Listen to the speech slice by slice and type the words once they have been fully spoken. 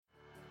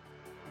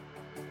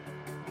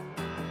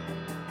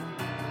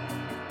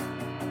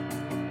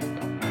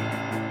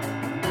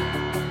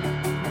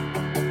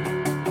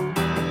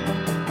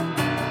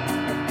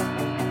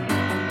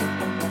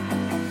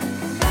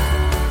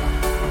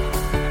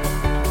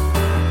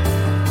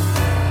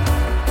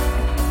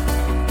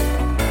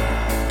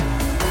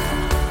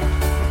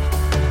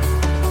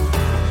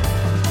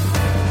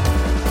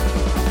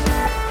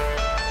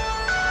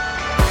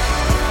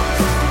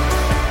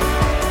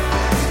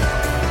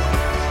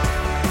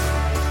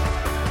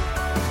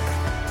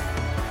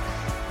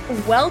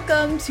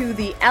Welcome to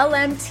the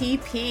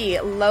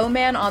LMTP, Low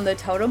Man on the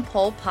Totem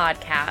Pole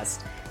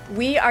podcast.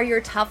 We are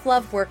your tough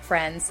love work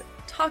friends,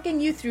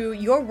 talking you through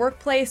your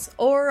workplace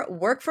or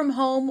work from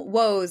home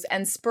woes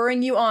and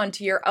spurring you on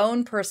to your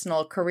own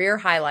personal career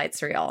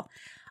highlights reel.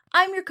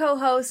 I'm your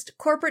co-host,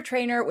 corporate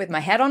trainer with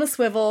my head on a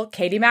swivel,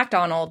 Kaytee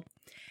MacDonald.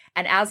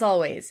 And as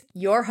always,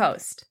 your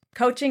host,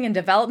 coaching and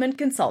development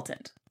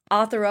consultant,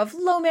 author of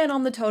Low Man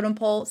on the Totem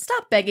Pole,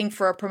 Stop Begging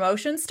for a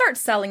Promotion, Start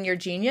Selling Your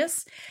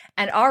Genius,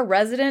 and our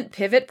resident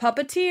pivot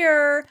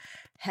puppeteer,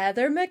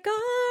 Heather MacArthur.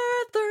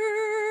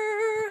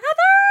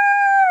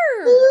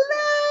 Heather!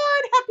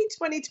 Lord, happy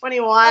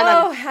 2021.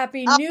 Oh,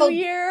 happy New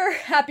Year.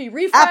 Happy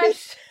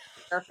refresh.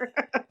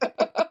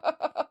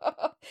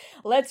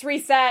 Let's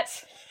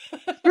reset.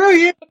 Screw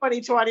you,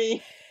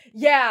 2020.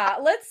 Yeah,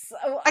 let's,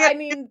 I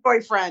mean,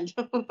 boyfriend.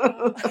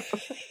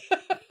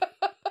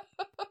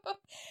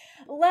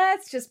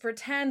 Let's just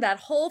pretend that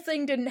whole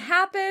thing didn't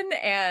happen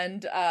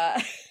and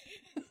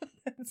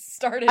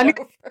start it over. I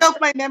don't know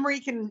if my memory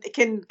can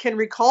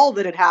recall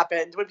that it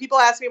happened. When people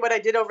ask me what I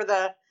did over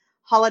the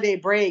holiday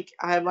break,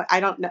 I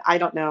don't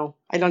know.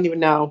 I don't even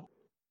know.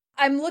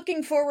 I'm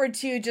looking forward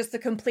to just the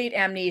complete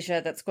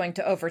amnesia that's going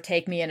to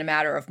overtake me in a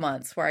matter of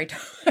months, where I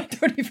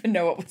don't even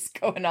know what was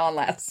going on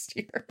last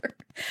year.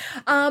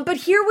 But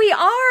here we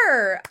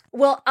are.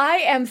 Well, I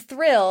am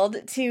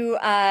thrilled to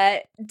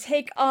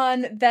take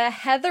on the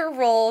Heather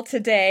role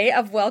today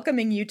of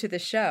welcoming you to the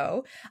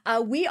show.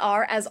 We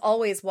are, as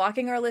always,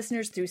 walking our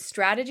listeners through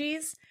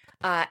strategies,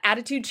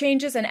 attitude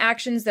changes, and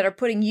actions that are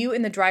putting you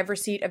in the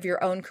driver's seat of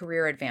your own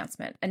career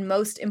advancement. And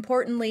most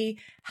importantly,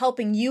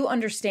 helping you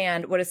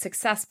understand what a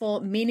successful,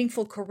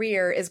 meaningful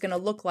career is going to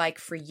look like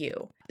for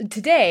you.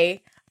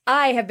 Today,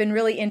 I have been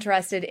really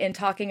interested in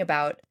talking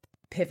about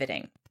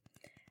pivoting.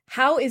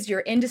 How is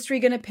your industry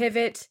going to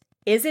pivot?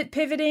 Is it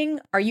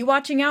pivoting? Are you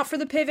watching out for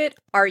the pivot?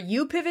 Are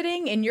you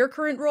pivoting in your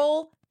current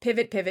role?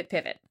 Pivot, pivot,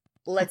 pivot.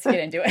 Let's get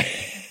into it.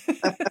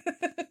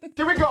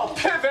 Here we go.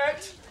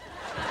 Pivot.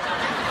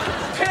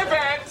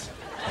 Pivot!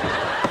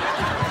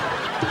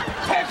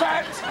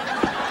 Pivot!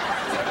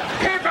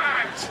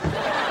 Pivot!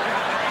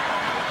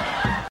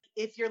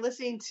 If you're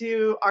listening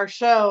to our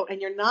show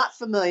and you're not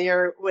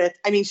familiar with,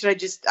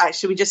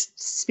 should we just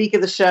speak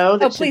of the show?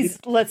 Oh, please,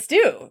 let's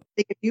do.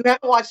 If you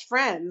haven't watched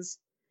Friends,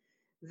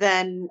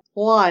 then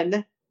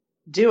one,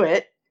 do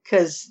it,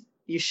 because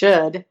you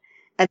should.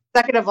 And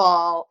second of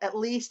all, at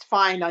least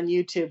find on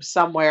YouTube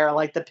somewhere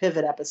like the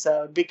Pivot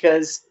episode,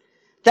 because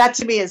that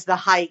to me is the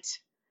height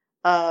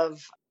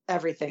of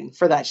everything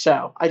for that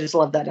show. I just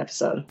love that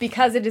episode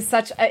because it's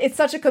such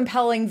a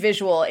compelling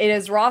visual. It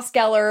is Ross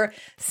Geller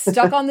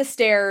stuck on the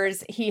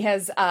stairs. He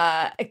has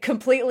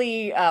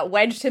completely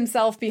wedged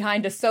himself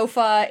behind a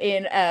sofa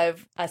in a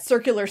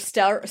circular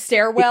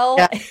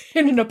stairwell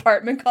in an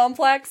apartment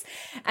complex,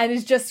 and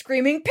is just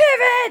screaming,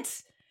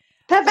 "Pivot!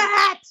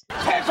 Pivot!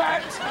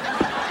 Pivot!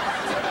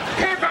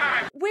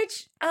 Pivot!"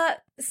 Which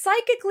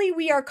psychically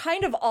we are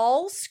kind of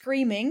all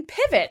screaming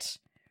pivot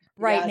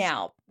right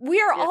now. We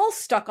are all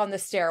stuck on the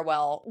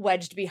stairwell,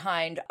 wedged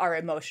behind our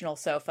emotional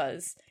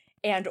sofas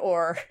and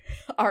or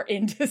our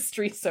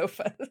industry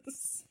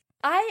sofas.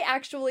 I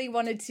actually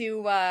wanted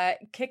to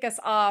kick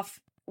us off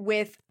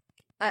with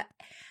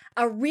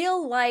a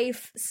real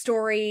life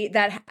story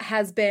that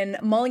has been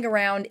mulling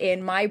around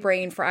in my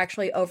brain for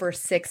actually over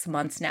 6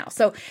 months now.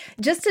 So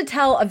just to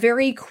tell a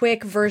very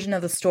quick version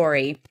of the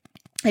story,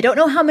 I don't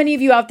know how many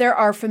of you out there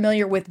are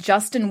familiar with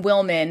Justin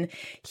Willman.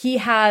 He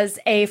has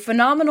a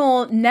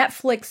phenomenal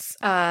Netflix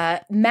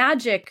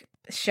magic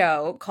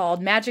show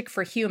called Magic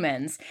for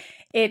Humans.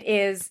 It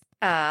is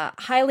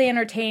highly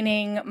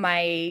entertaining.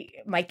 My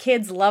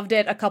kids loved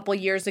it a couple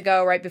years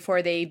ago, right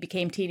before they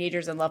became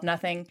teenagers and loved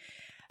nothing.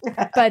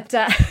 But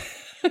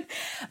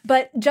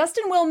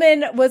Justin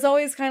Willman was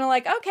always kind of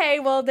like, okay,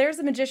 well, there's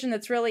a magician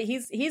that's really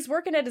he's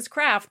working at his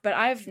craft, but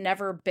I've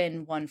never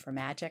been one for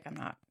magic. I'm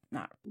not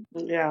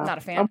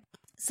a fan.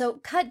 So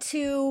cut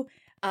to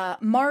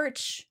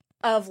March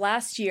of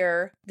last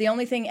year. The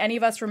only thing any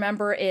of us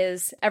remember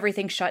is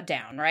everything shut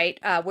down, right?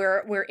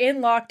 We're in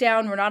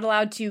lockdown. We're not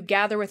allowed to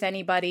gather with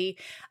anybody.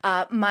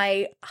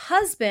 My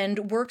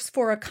husband works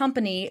for a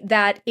company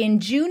that in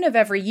June of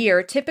every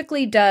year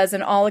typically does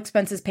an all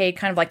expenses paid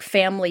kind of like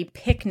family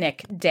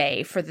picnic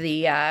day for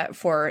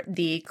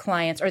the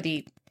clients or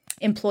the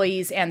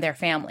employees and their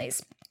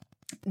families.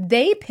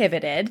 They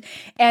pivoted,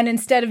 and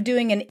instead of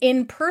doing an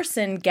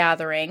in-person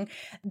gathering,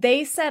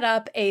 they set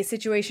up a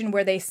situation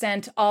where they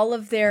sent all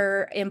of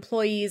their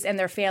employees and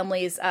their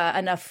families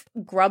enough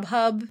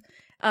Grubhub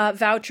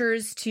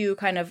vouchers to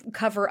kind of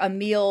cover a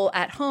meal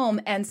at home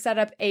and set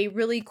up a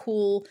really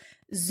cool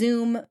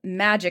Zoom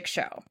magic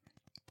show.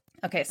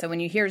 Okay, so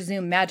when you hear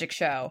Zoom magic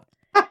show,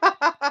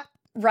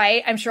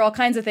 right, I'm sure all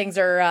kinds of things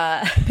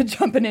are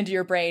jumping into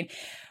your brain.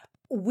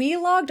 We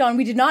logged on.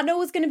 We did not know it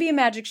was going to be a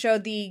magic show.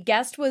 The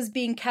guest was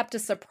being kept a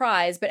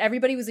surprise, but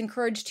everybody was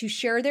encouraged to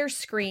share their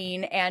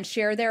screen and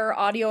share their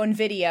audio and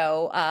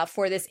video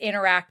for this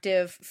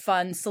interactive,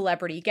 fun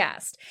celebrity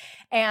guest.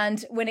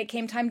 And when it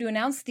came time to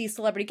announce the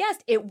celebrity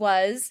guest, it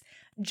was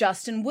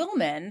Justin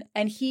Willman,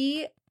 and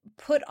he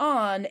put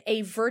on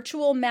a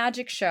virtual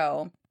magic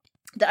show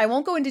that I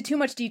won't go into too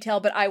much detail,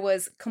 but I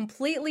was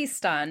completely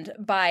stunned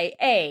by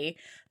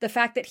the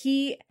fact that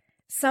he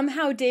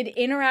somehow did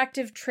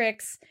interactive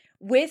tricks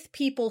with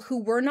people who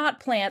were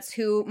not plants,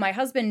 who my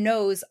husband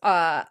knows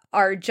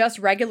are just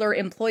regular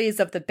employees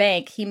of the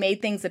bank. He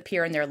made things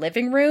appear in their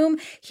living room.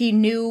 He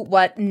knew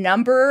what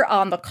number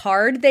on the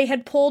card they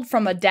had pulled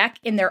from a deck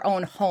in their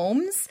own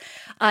homes.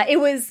 It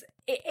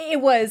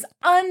was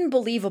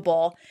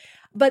unbelievable.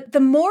 But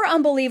the more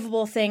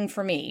unbelievable thing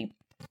for me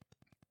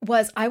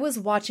was I was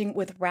watching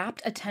with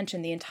rapt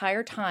attention the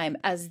entire time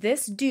as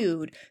this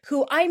dude,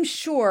 who I'm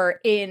sure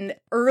in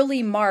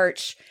early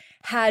March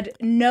had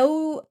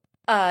no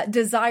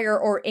desire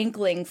or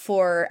inkling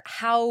for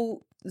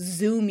how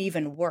Zoom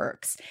even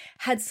works,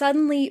 had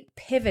suddenly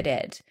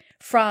pivoted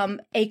from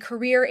a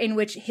career in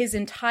which his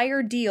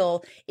entire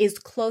deal is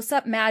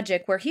close-up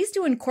magic, where he's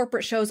doing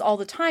corporate shows all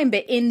the time,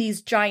 but in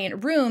these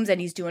giant rooms, and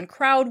he's doing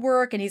crowd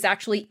work, and he's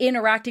actually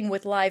interacting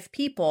with live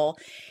people.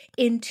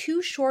 In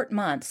 2 short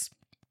months,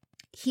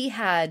 he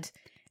had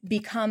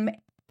become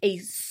a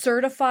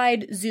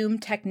certified Zoom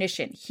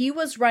technician. He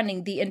was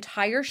running the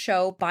entire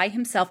show by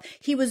himself.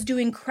 He was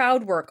doing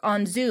crowd work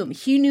on Zoom.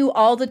 He knew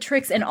all the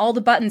tricks and all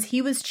the buttons.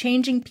 He was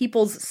changing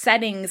people's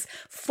settings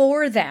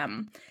for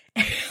them,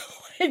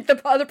 like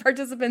the other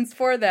participants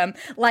for them,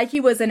 like he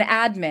was an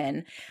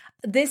admin.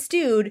 This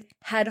dude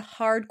had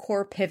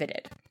hardcore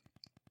pivoted.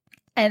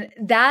 And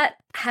that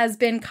has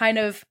been kind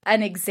of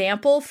an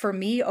example for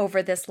me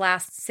over this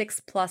last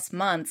 6+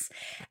 months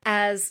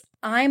as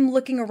I'm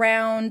looking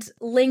around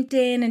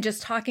LinkedIn and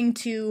just talking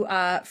to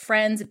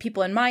friends and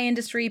people in my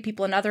industry,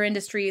 people in other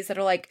industries that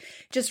are like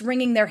just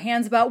wringing their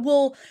hands about,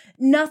 well,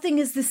 nothing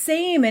is the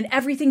same and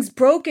everything's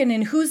broken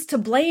and who's to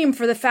blame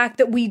for the fact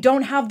that we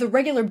don't have the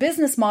regular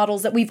business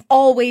models that we've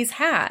always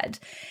had.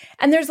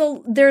 And there's a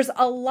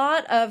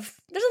lot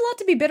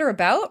to be bitter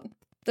about.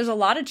 There's a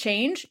lot of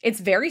change. It's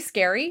very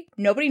scary.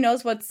 Nobody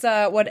knows what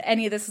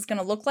any of this is going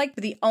to look like,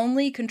 but the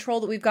only control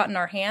that we've got in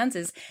our hands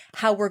is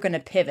how we're going to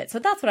pivot. So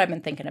that's what I've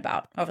been thinking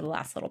about over the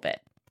last little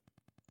bit.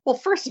 Well,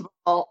 first of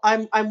all,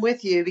 I'm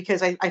with you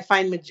because I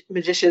find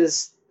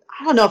magicians,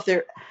 I don't know if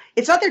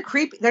they're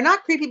creepy. They're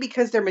not creepy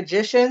because they're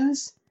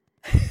magicians.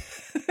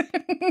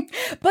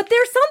 But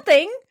there's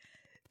something.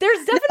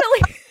 There's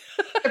definitely.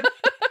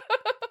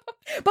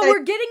 But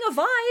we're getting a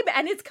vibe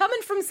and it's coming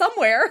from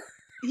somewhere.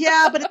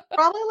 Yeah, but it's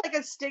probably like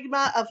a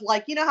stigma of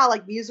like, you know how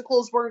like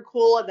musicals weren't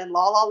cool and then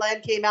La La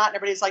Land came out and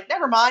everybody's like,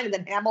 never mind. And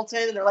then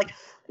Hamilton and they're like,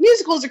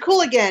 musicals are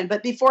cool again.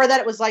 But before that,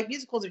 it was like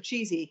musicals are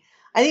cheesy.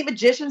 I think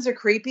magicians are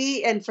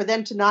creepy. And for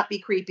them to not be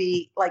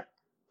creepy, like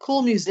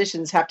cool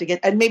musicians have to get,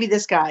 and maybe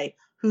this guy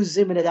who's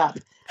zooming it up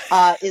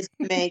is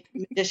to make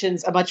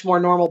magicians a much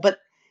more normal. But,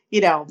 you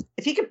know,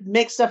 if he could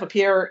make stuff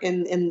appear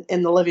in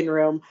the living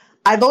room,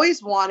 I've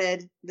always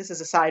wanted, this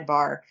is a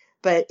sidebar,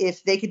 but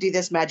if they could do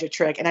this magic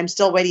trick, and I'm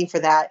still waiting for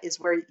that, is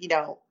where, you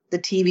know, the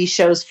TV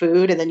shows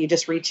food and then you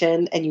just reach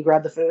in and you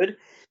grab the food.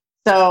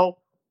 So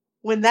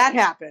when that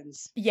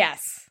happens,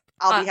 yes,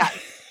 I'll be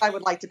happy. I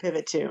would like to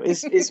pivot to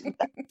is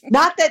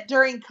not that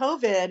during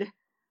COVID,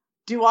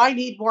 do I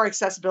need more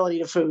accessibility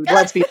to food?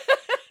 Let's be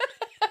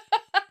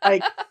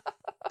like,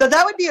 so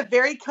that would be a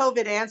very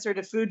COVID answer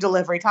to food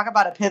delivery. Talk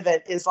about a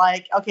pivot is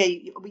like,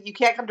 okay, you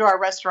can't come to our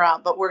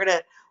restaurant, but we're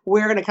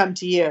going to come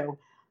to you.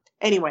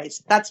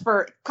 Anyways, that's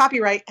for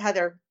copyright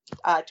Heather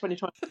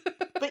 2020.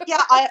 But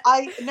yeah,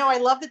 I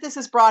love that this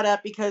is brought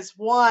up because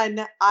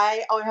one,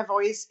 I have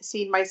always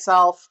seen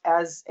myself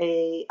as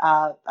a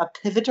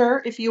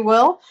pivoter, if you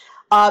will,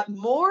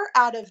 more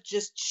out of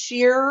just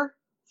sheer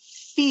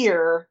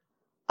fear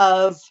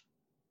of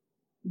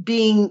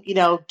being, you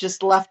know,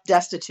 just left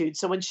destitute.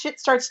 So when shit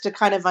starts to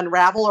kind of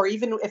unravel, or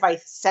even if I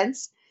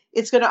sense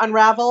it's going to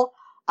unravel,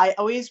 I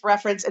always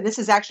reference, and this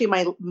is actually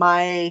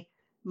my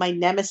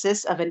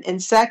nemesis of an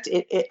insect.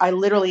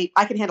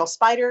 I can handle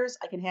spiders.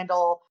 I can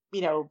handle,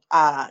 you know,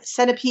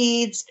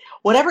 centipedes,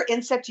 whatever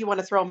insect you want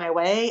to throw my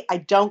way. I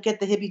don't get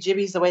the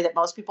hibby-jibbies the way that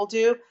most people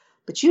do,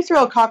 but you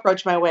throw a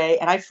cockroach my way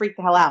and I freak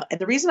the hell out. And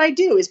the reason I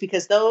do is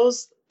because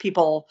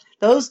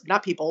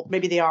not people,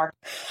 maybe they are,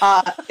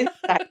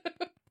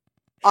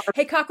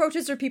 hey,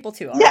 cockroaches are people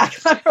too. Yeah, right.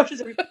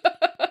 Cockroaches are people.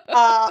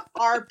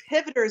 Are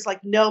pivoters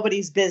like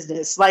nobody's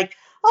business. Like,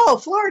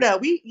 oh, Florida,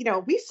 we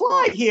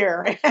fly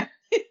here. Oh,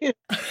 in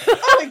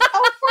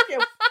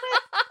California,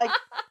 like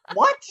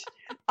what?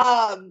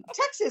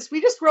 Texas,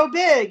 we just grow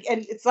big,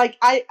 and it's like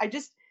I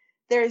just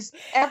there's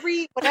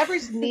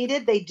whatever's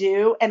needed they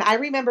do. And I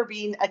remember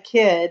being a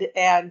kid,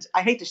 and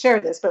I hate to share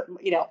this, but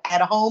you know, I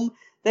had a home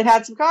that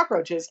had some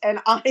cockroaches, and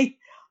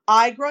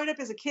I growing up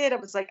as a kid, I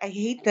was like, I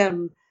hate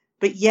them,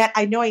 but yet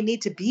I know I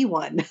need to be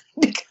one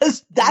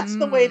because that's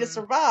the way to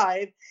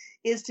survive,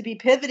 is to be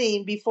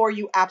pivoting before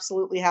you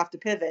absolutely have to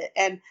pivot.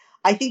 And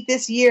I think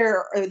this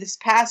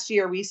past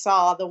year, we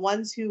saw the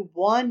ones who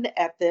won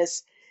at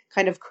this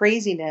kind of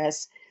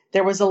craziness.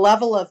 There was a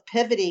level of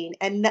pivoting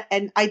and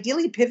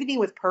ideally pivoting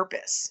with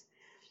purpose,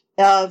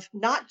 of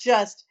not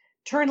just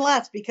turn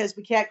left because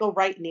we can't go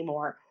right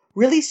anymore,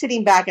 really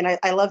sitting back, and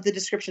I love the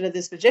description of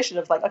this magician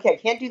of like, okay, I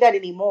can't do that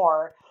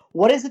anymore.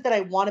 What is it that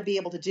I want to be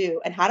able to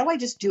do? And how do I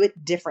just do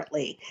it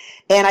differently?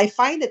 And I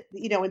find that,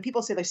 when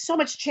people say there's so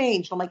much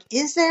change, I'm like,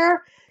 is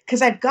there?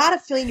 Because I've got a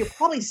feeling you're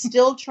probably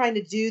still trying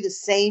to do the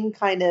same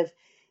kind of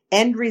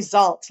end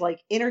results,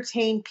 like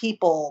entertain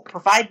people,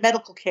 provide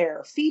medical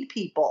care, feed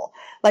people,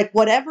 like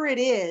whatever it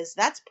is,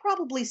 that's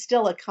probably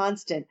still a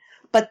constant.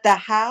 But the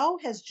how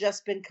has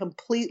just been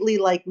completely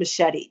like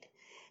macheted.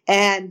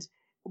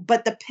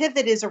 But the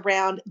pivot is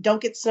around,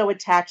 don't get so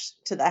attached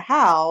to the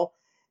how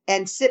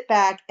and sit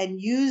back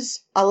and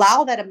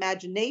allow that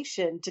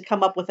imagination to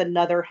come up with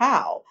another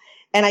how.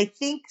 And I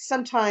think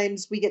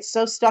sometimes we get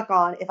so stuck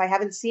on, if I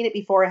haven't seen it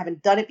before, I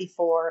haven't done it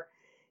before,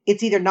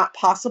 it's either not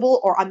possible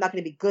or I'm not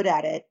going to be good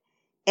at it.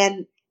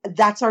 And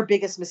that's our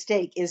biggest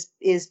mistake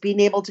is being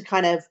able to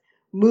kind of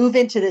move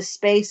into this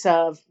space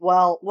of,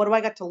 well, what do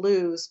I got to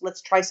lose?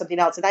 Let's try something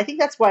else. And I think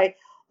that's why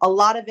a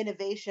lot of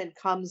innovation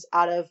comes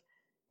out of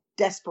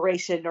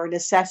desperation or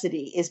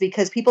necessity, is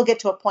because people get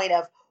to a point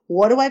of,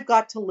 what do I've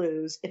got to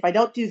lose? If I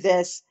don't do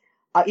this,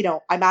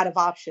 I'm out of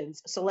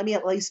options. So let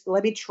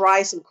me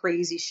try some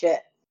crazy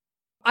shit.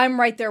 I'm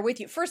right there with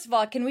you. First of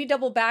all, can we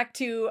double back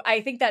to, I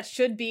think that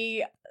should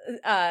be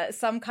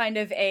some kind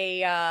of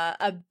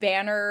a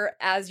banner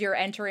as you're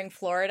entering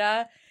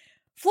Florida.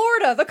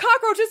 Florida, the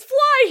cockroaches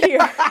fly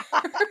here.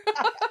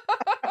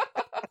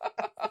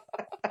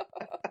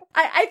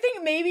 I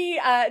think maybe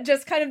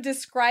just kind of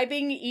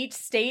describing each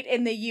state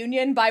in the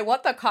union by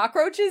what the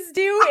cockroaches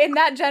do in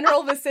that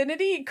general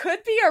vicinity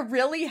could be a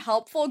really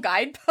helpful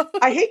guidepost.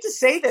 I hate to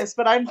say this,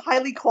 but I'm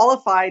highly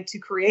qualified to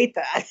create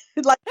that.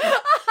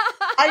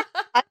 I'm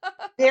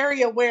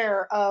very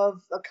aware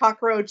of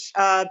cockroach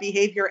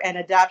behavior and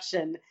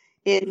adaptation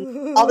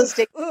in all the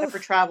states I've ever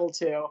traveled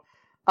to.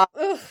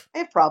 I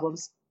have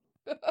problems.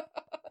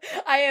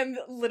 I am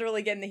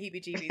literally getting the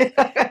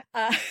heebie-jeebies.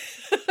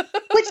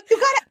 Which you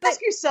got to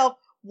ask yourself,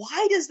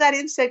 why does that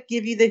insect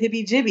give you the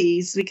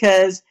heebie-jeebies?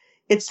 Because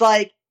it's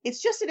like,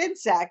 it's just an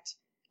insect.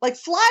 Like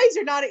flies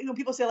are not,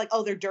 people say like,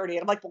 oh, they're dirty.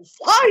 And I'm like, well,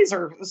 flies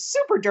are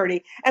super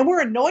dirty. And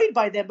we're annoyed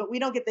by them, but we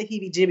don't get the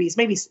heebie-jeebies.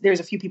 Maybe there's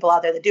a few people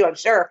out there that do, I'm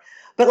sure.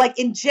 But like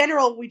in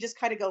general, we just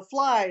kind of go,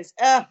 flies,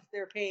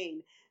 they're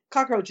pain.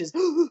 Cockroaches,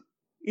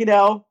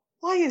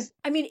 why is...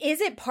 I mean, is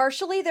it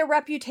partially their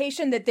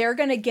reputation that they're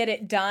going to get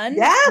it done?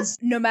 Yes.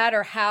 No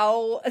matter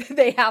how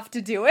they have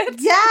to do it?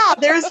 Yeah,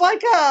 there's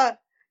like I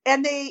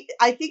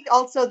think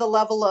also the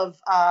level of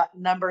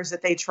numbers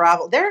that they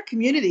travel. They're a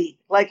community.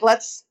 Like,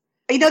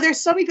 there's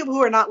so many people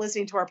who are not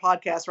listening to our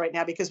podcast right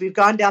now because we've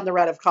gone down the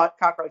route of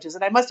cockroaches,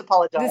 and I must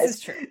apologize. This is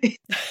true.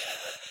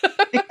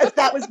 Because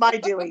that was my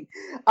doing.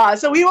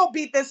 So we won't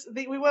beat this.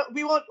 We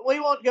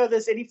won't go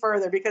this any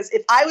further, because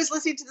if I was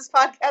listening to this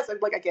podcast, I'm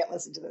like, I can't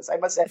listen to this. I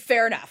must say.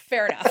 Fair enough.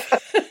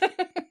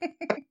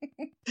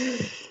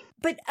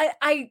 But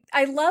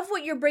I love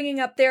what you're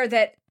bringing up there,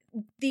 that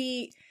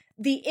the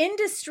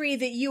industry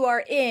that you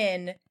are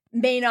in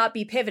may not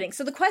be pivoting.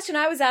 So the question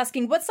I was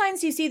asking, what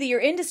signs do you see that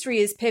your industry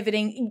is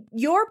pivoting?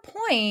 Your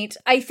point,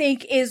 I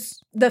think, is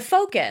the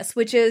focus,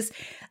 which is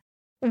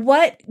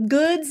what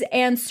goods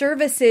and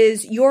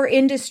services your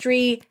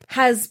industry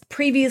has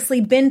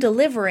previously been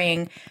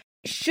delivering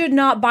should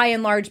not by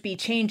and large be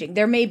changing.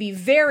 There may be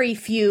very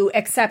few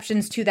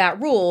exceptions to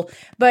that rule,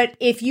 but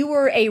if you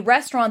were a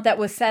restaurant that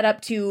was set up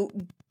to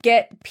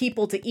get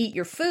people to eat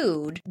your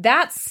food,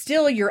 that's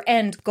still your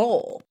end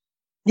goal.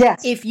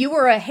 Yes. If you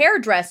were a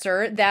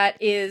hairdresser that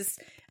is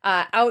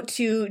out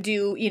to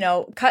do,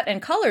 cut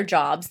and color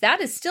jobs, that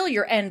is still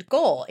your end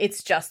goal.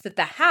 It's just that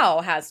the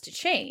how has to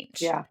change.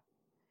 Yeah.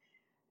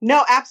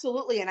 No,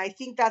 absolutely. And I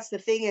think that's the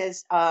thing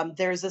is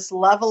there's this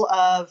level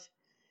of,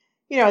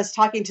 I was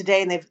talking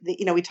today,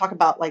 and we talk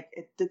about, like,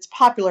 it's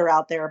popular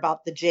out there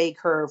about the J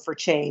curve for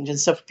change. And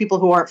so for people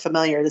who aren't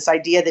familiar, this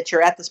idea that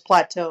you're at this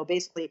plateau,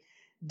 basically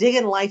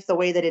digging life the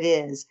way that it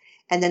is,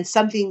 and then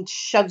something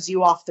shoves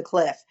you off the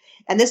cliff.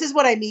 And this is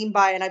what I mean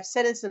by, and I've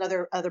said this in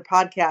other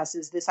podcasts,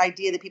 is this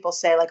idea that people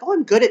say like, oh,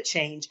 I'm good at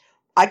change.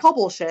 I call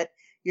bullshit.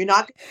 You're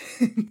not,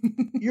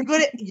 you're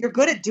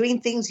good at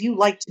doing things you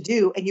like to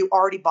do and you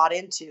already bought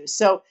into.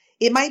 So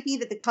it might be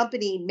that the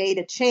company made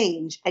a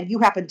change and you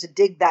happen to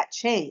dig that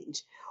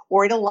change,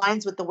 or it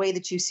aligns with the way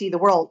that you see the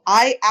world.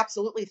 I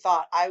absolutely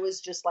thought I was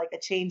just like a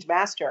change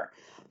master.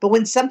 But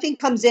when something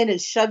comes in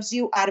and shoves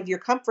you out of your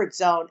comfort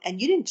zone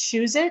and you didn't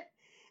choose it,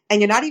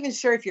 and you're not even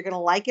sure if you're going to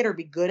like it or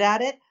be good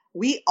at it,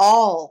 we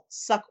all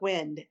suck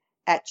wind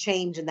at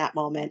change in that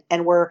moment.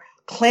 And we're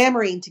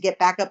clamoring to get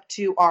back up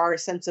to our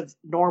sense of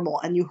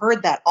normal. And you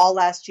heard that all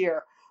last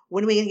year.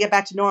 When are we going to get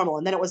back to normal?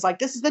 And then it was like,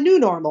 this is the new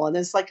normal. And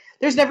then it's like,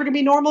 there's never going to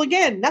be normal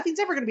again. Nothing's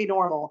ever going to be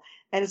normal.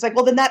 And it's like,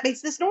 well, then that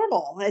makes this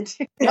normal. And,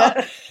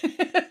 but,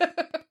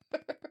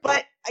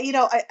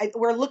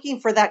 we're looking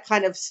for that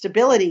kind of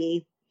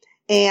stability.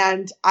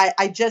 And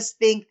I just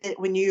think that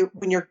when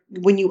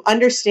you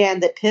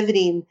understand that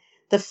pivoting,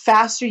 the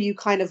faster you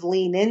kind of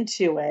lean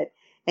into it,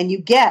 and you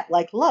get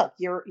like, look,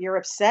 you're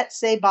upset,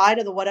 say bye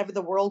to whatever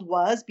the world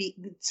was.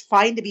 It's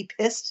fine to be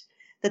pissed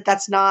that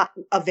that's not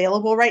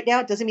available right now.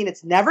 It doesn't mean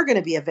it's never going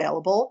to be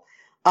available.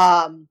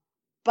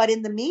 But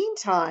in the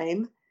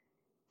meantime,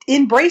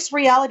 embrace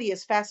reality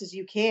as fast as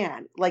you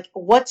can. Like,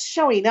 what's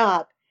showing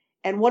up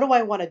and what do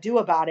I want to do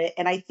about it?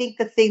 And I think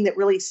the thing that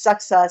really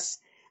sucks us,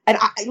 and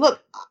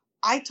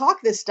I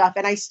talk this stuff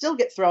and I still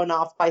get thrown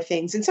off by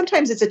things. And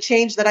sometimes it's a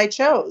change that I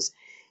chose.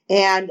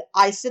 And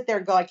I sit there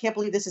and go, I can't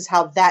believe this is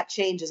how that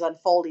change is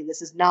unfolding.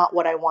 This is not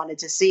what I wanted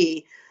to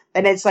see.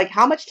 And it's like,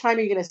 how much time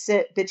are you going to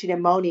sit bitching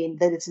and moaning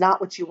that it's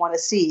not what you want to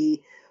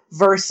see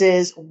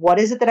versus what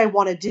is it that I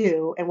want to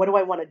do and what do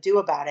I want to do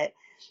about it?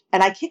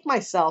 And I kick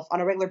myself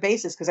on a regular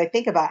basis because I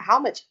think about how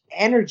much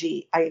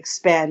energy I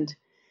expend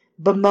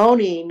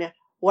bemoaning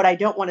what I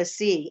don't want to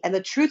see. And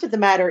the truth of the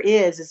matter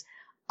is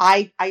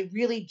I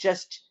really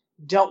just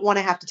don't want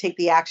to have to take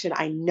the action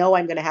I know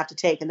I'm going to have to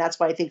take. And that's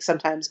why I think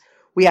sometimes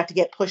we have to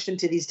get pushed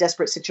into these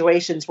desperate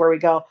situations where we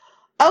go,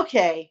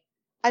 okay,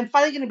 I'm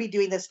finally going to be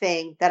doing this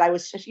thing that I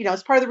was,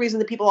 it's part of the reason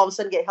that people all of a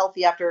sudden get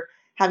healthy after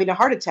having a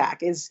heart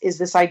attack is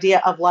this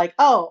idea of like,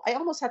 oh, I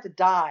almost have to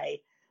die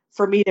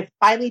for me to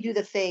finally do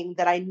the thing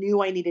that I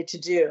knew I needed to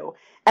do.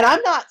 And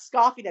I'm not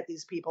scoffing at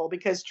these people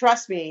because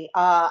trust me,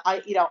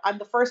 I'm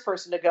the first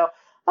person to go,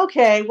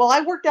 okay, well,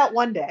 I worked out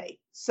one day.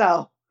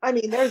 So, I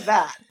mean, there's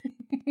that.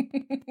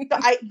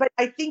 But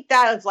I think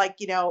that is like,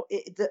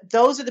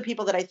 those are the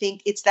people that I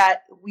think it's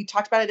that we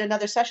talked about it in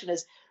another session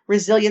is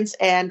resilience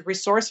and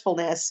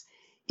resourcefulness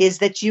is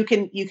that you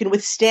can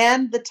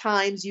withstand the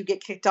times you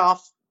get kicked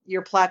off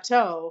your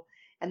plateau.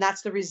 And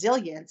that's the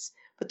resilience.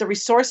 But the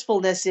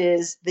resourcefulness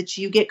is that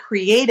you get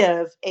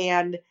creative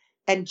and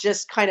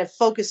just kind of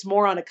focus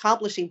more on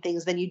accomplishing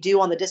things than you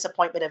do on the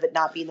disappointment of it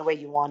not being the way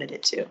you wanted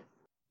it to.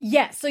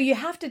 Yeah. So you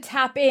have to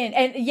tap in.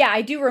 And yeah,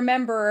 I do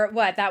remember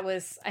that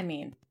was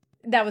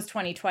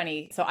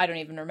 2020. So I don't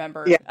even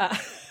remember. Yeah.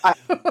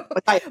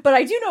 But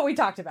I do know we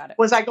talked about it.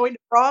 Was I going to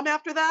prom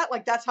after that?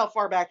 Like, that's how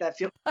far back that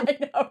feels. I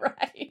know,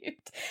 right?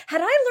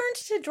 Had I learned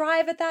to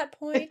drive at that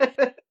point?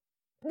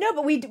 No,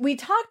 but we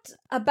talked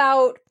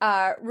about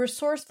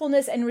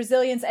resourcefulness and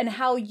resilience and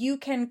how you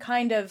can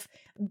kind of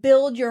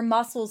build your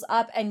muscles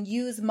up and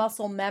use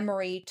muscle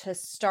memory to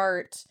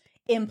start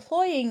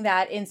employing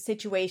that in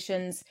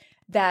situations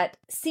that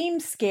seem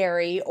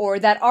scary or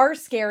that are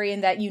scary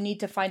and that you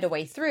need to find a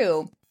way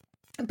through.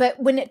 But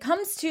when it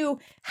comes to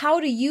how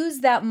to use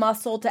that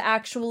muscle to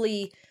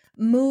actually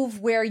move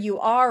where you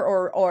are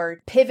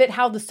or pivot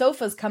how the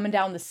sofa's coming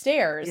down the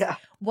stairs,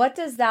 what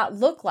does that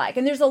look like?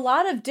 And there's a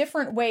lot of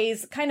different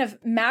ways, kind of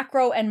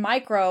macro and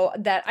micro,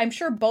 that I'm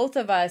sure both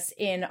of us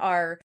in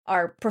our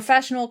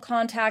professional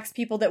contacts,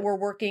 people that we're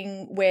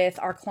working with,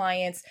 our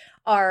clients,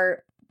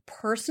 are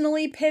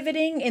personally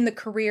pivoting in the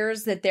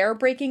careers that they're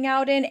breaking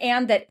out in,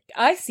 and that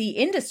I see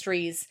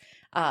industries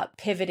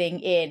pivoting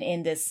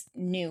in this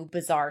new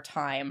bizarre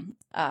time.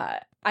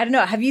 I don't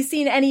know. Have you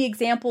seen any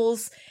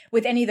examples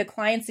with any of the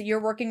clients that you're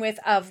working with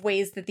of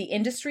ways that the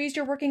industries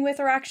you're working with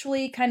are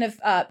actually kind of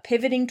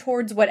pivoting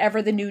towards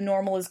whatever the new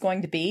normal is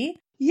going to be?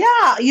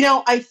 Yeah.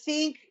 I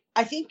think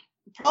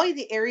probably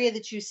the area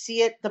that you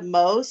see it the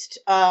most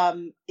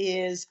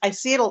is I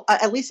see it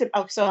at least.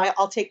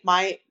 I'll take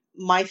my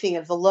thing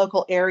of the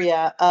local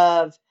area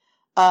of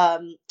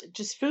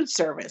just food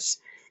service.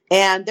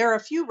 And there are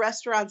a few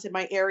restaurants in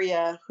my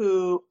area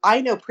who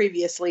I know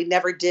previously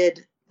never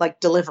did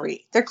like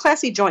delivery. They're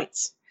classy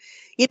joints.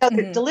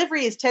 The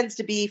delivery tends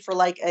to be for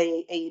like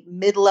a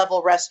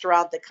mid-level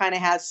restaurant that kind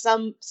of has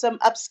some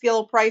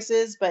upscale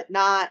prices, but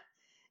not.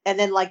 And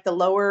then like the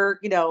lower,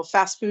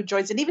 fast food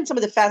joints, and even some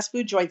of the fast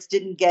food joints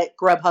didn't get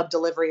Grubhub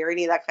delivery or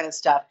any of that kind of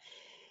stuff.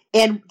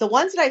 And the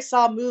ones that I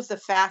saw move the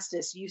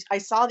fastest, I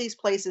saw these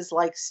places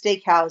like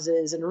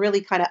steakhouses and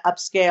really kind of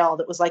upscale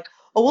that was like,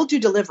 oh, we'll do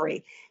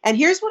delivery. And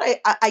here's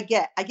what I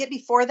get. I get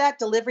before that,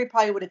 delivery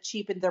probably would have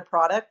cheapened their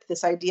product.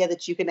 This idea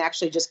that you can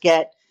actually just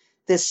get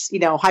this,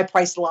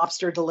 high-priced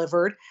lobster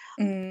delivered.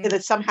 And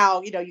that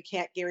somehow, you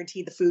can't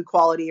guarantee the food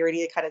quality or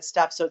any of that kind of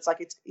stuff. So it's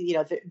like,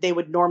 they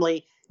would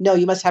normally, no,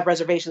 you must have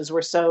reservations.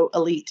 We're so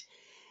elite.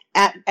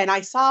 And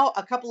I saw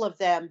a couple of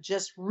them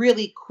just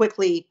really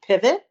quickly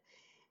pivot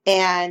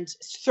and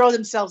throw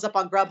themselves up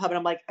on Grubhub. And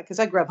I'm like, because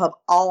I Grubhub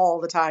all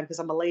the time because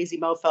I'm a lazy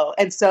mofo.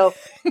 And so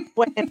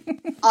when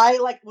I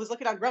was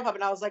looking on Grubhub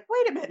and I was like,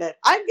 wait a minute,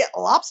 I get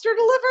lobster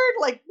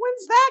delivered? Like,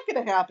 when's that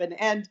going to happen?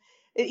 And,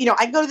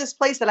 I go to this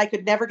place that I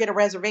could never get a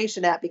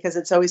reservation at because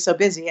it's always so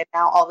busy. And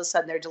now all of a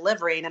sudden they're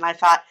delivering. And I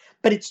thought,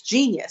 but it's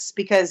genius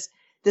because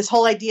this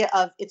whole idea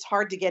of it's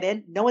hard to get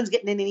in, no one's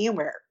getting in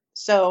anywhere.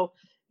 So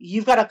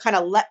you've got to kind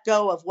of let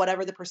go of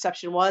whatever the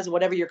perception was,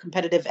 whatever your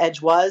competitive edge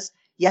was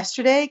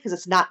yesterday, because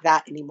it's not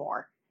that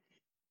anymore.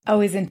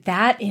 Oh, isn't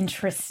that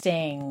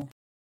interesting?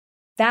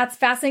 That's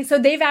fascinating. So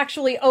they've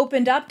actually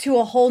opened up to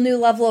a whole new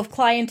level of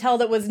clientele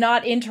that was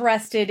not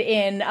interested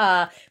in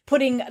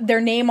putting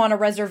their name on a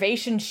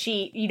reservation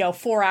sheet,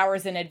 4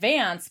 hours in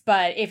advance.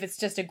 But if it's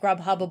just a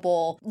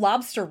Grubhubable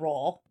lobster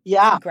roll, you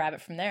can grab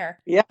it from there.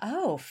 Yeah.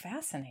 Oh,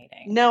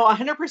 fascinating. No,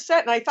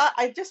 100%. And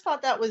I just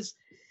thought that was,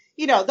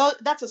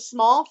 that's a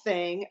small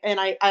thing. And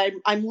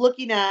I'm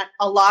looking at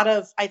a lot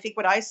of, I think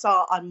what I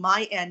saw on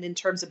my end in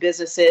terms of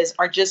businesses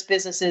are just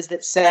businesses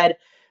that said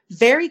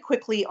very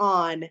quickly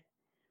on,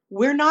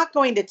 we're not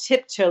going to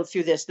tiptoe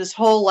through this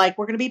whole, like,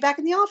 we're going to be back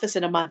in the office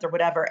in a month or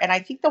whatever. And I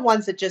think the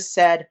ones that just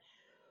said,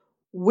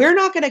 we're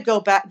not going to go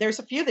back. There's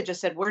a few that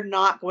just said, we're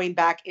not going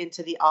back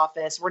into the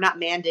office. We're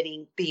not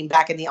mandating being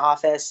back in the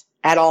office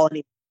at all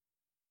anymore.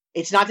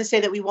 It's not to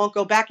say that we won't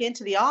go back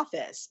into the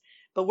office,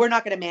 but we're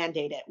not going to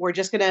mandate it. We're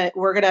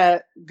going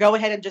to go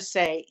ahead and just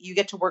say, you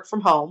get to work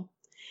from home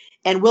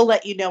and we'll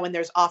let you know when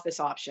there's office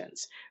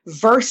options,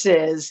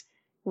 versus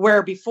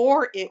where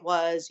before it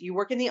was, you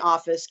work in the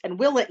office and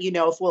we'll let you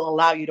know if we'll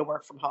allow you to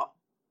work from home.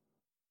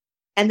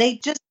 And they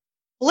just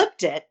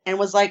flipped it and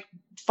was like,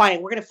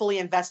 fine, we're going to fully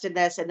invest in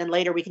this. And then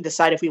later we can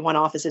decide if we want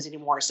offices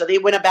anymore. So they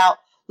went about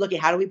looking,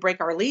 how do we break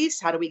our lease?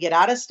 How do we get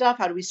out of stuff?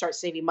 How do we start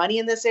saving money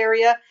in this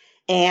area?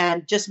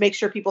 And just make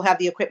sure people have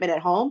the equipment at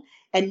home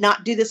and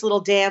not do this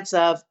little dance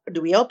of,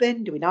 do we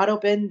open? Do we not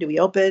open? Do we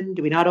open?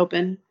 Do we not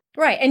open?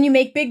 Right. And you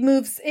make big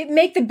moves.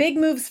 Make the big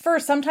moves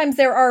first. Sometimes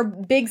there are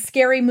big,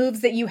 scary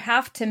moves that you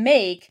have to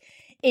make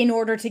in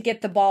order to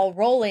get the ball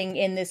rolling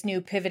in this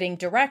new pivoting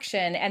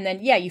direction. And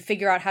then, you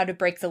figure out how to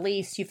break the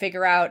lease. You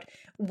figure out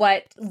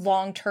what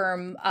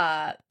long-term,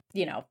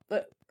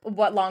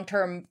 what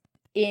long-term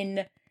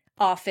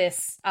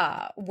in-office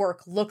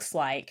work looks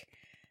like.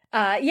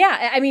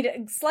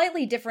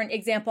 Slightly different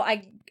example.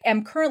 I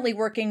am currently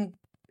working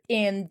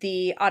in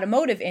the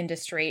automotive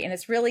industry, and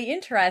it's really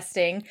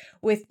interesting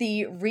with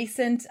the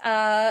recent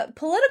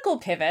political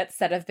pivots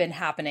that have been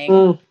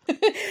happening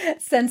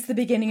since the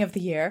beginning of the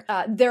year.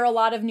 There are a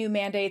lot of new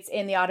mandates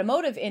in the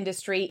automotive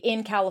industry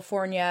in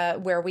California,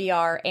 where we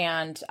are,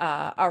 and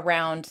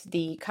around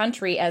the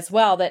country as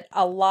well, that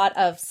a lot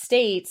of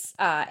states,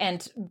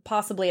 and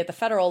possibly at the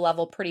federal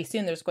level pretty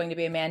soon, there's going to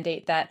be a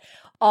mandate that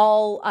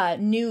all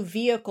new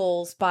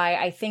vehicles by,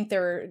 I think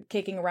they're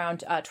kicking around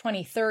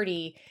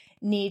 2030,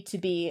 need to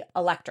be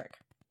electric.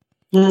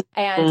 Mm-hmm.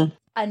 And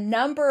a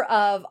number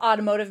of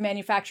automotive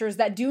manufacturers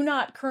that do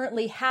not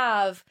currently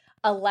have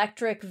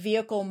electric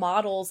vehicle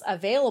models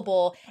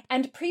available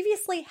and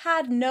previously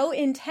had no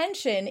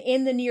intention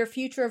in the near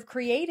future of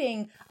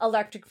creating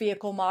electric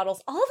vehicle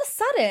models, all of a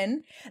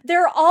sudden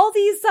there are all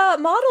these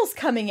models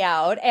coming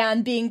out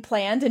and being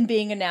planned and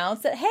being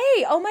announced that,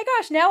 hey, oh my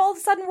gosh, now all of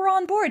a sudden we're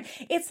on board.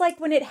 It's like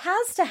when it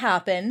has to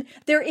happen,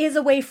 there is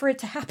a way for it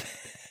to happen.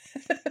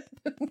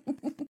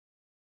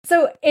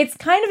 So it's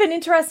kind of an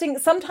interesting,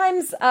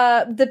 sometimes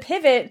the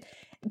pivot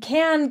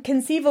can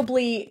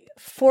conceivably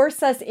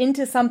force us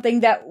into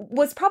something that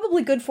was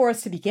probably good for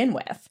us to begin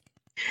with.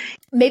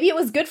 Maybe it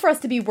was good for us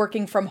to be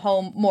working from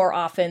home more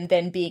often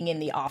than being in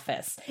the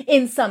office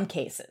in some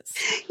cases.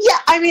 Yeah,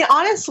 I mean,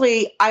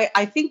 honestly,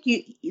 I think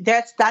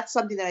that's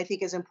something that I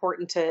think is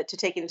important to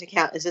take into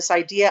account, is this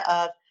idea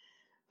of,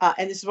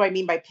 and this is what I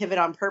mean by pivot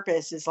on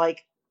purpose, is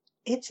like,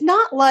 it's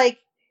not like,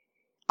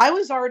 I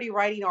was already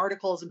writing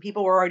articles and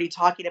people were already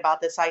talking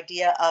about this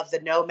idea of the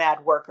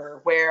nomad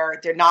worker, where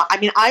they're not, I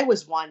mean, I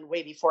was one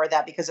way before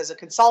that, because as a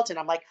consultant,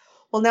 I'm like,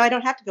 well, now I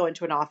don't have to go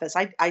into an office.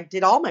 I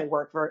did all my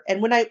work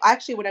and when I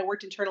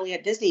worked internally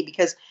at Disney,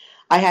 because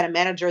I had a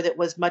manager that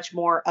was much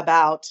more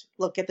about,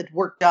 look, get the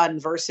work done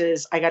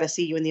versus I got to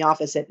see you in the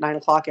office at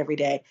 9:00 every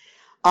day.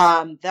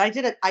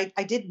 That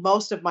I did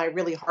most of my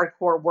really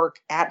hardcore work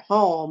at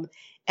home,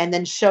 and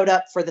then showed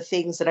up for the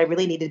things that I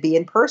really needed to be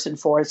in person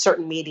for,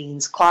 certain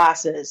meetings,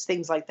 classes,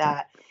 things like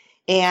that.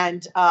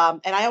 And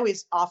I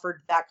always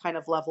offered that kind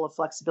of level of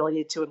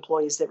flexibility to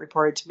employees that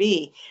reported to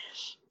me.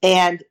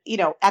 And,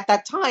 at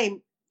that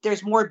time,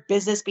 there's more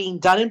business being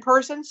done in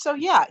person. So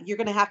yeah, you're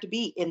going to have to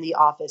be in the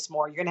office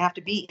more. You're going to have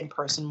to be in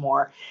person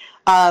more.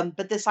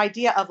 But this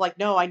idea of like,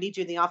 no, I need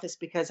you in the office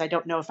because I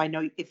don't know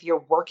if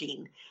you're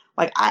working.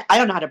 Like, I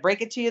don't know how to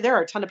break it to you. There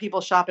are a ton of people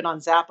shopping on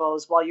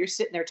Zappos while you're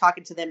sitting there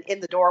talking to them in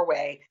the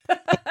doorway.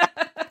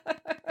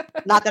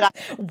 Not that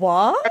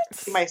I'm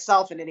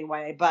myself in any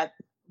way, but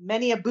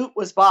many a boot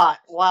was bought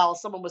while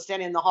someone was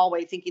standing in the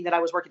hallway thinking that I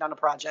was working on a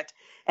project.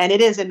 And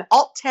it is an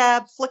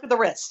Alt-Tab flick of the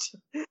wrist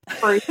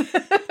for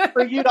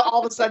you to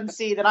all of a sudden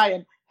see that I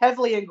am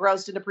heavily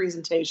engrossed in a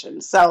presentation.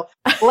 So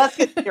let's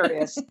get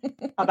serious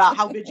about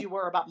how good you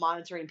were about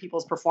monitoring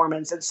people's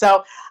performance. And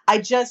so I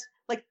just,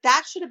 like,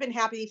 that should have been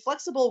happening.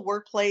 Flexible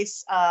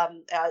workplace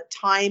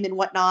time and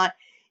whatnot,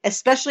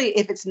 especially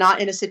if it's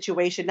not in a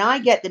situation. Now I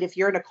get that if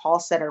you're in a call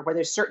center where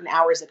there's certain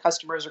hours that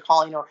customers are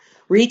calling, or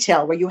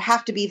retail where you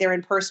have to be there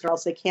in person or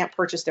else they can't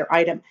purchase their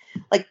item,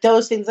 like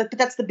those things, like, but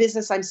that's the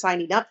business I'm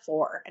signing up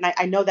for. And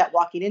I know that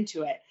walking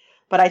into it.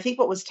 But I think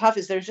what was tough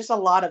is there's just a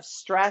lot of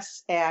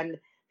stress and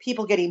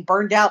people getting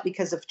burned out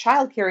because of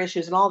childcare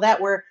issues and all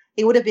that, where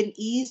it would have been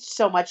eased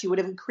so much. You would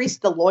have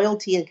increased the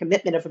loyalty and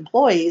commitment of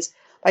employees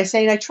by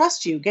saying, I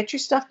trust you, get your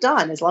stuff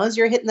done. As long as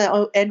you're hitting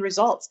the end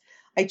results,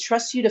 I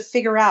trust you to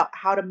figure out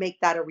how to make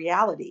that a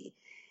reality.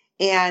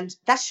 And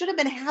that should have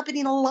been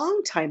happening a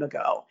long time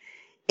ago.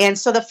 And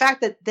so the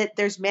fact that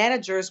there's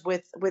managers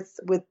with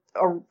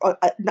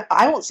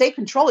I won't say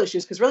control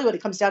issues, because really what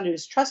it comes down to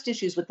is trust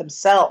issues with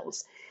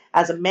themselves,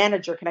 as a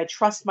manager, can I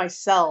trust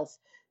myself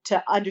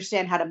to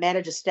understand how to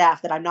manage a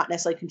staff that I'm not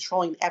necessarily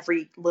controlling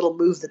every little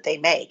move that they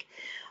make?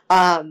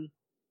 The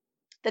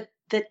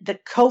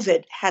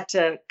COVID had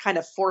to kind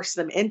of force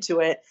them into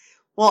it.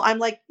 Well, I'm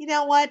like, you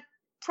know what?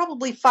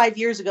 Probably 5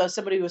 years ago,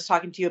 somebody was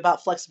talking to you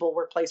about flexible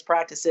workplace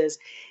practices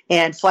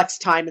and flex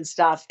time and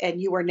stuff,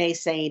 and you were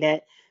naysaying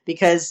it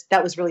because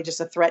that was really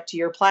just a threat to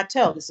your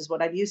plateau. This is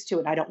what I'm used to,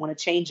 and I don't want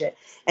to change it.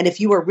 And if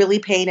you were really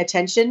paying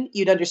attention,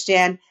 you'd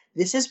understand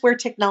this is where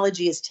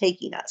technology is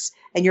taking us,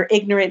 and you're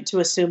ignorant to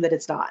assume that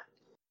it's not.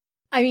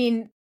 I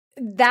mean,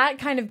 that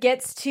kind of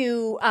gets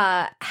to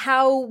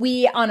how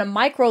we, on a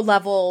micro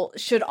level,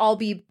 should all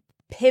be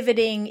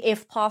pivoting,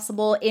 if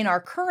possible, in our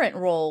current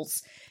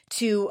roles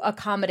to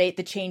accommodate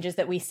the changes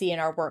that we see in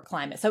our work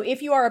climate. So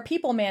if you are a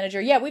people manager,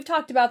 yeah, we've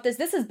talked about this.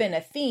 This has been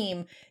a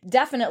theme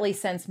definitely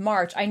since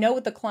March. I know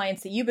with the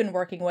clients that you've been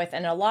working with,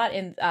 and a lot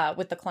in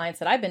with the clients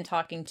that I've been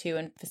talking to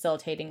and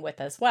facilitating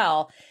with as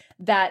well,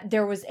 that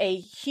there was a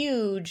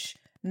huge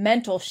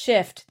mental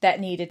shift that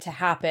needed to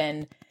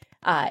happen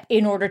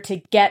in order to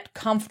get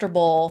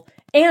comfortable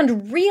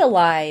and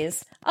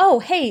realize, oh,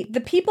 hey, the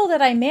people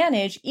that I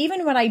manage,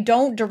 even when I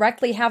don't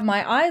directly have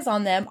my eyes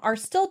on them, are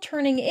still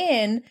turning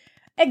in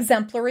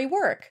exemplary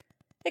work,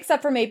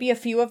 except for maybe a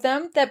few of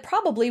them that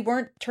probably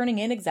weren't turning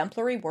in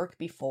exemplary work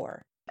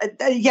before.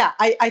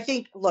 I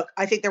think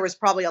there was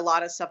probably a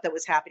lot of stuff that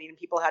was happening, and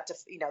people had to,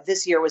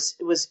 this year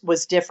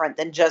was different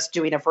than just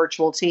doing a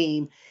virtual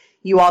team.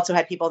 You also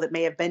had people that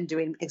may have been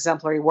doing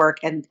exemplary work,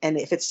 and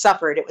if it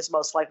suffered, it was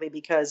most likely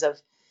because of,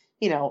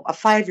 a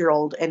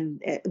 5-year-old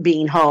and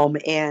being home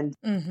and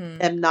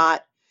them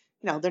not,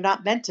 they're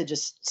not meant to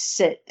just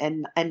sit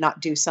and not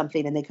do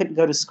something, and they couldn't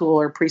go to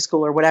school or preschool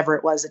or whatever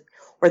it was,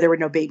 or there were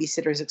no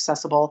babysitters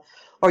accessible,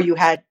 or you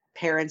had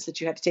parents that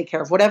you had to take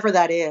care of, whatever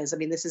that is. I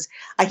mean,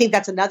 I think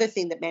that's another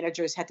thing that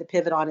managers had to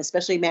pivot on,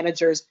 especially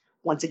managers.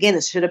 Once again,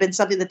 this should have been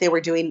something that they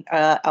were doing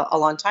a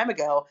long time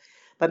ago,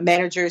 but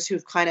managers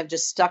who've kind of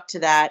just stuck to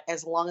that,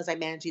 as long as I'm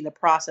managing the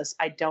process,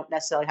 I don't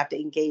necessarily have to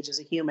engage as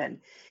a human.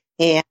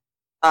 And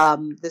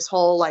this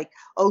whole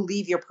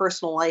leave your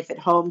personal life at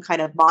home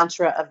kind of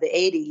mantra of the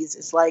 80s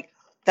is like,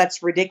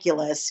 that's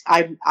ridiculous.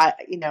 I'm a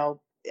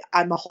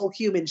whole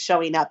human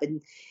showing up,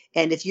 and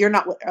if you're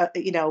not,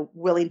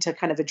 willing to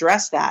kind of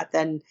address that,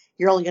 then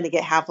you're only going to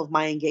get half of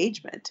my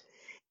engagement.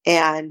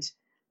 And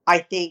I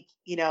think,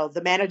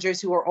 the managers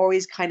who are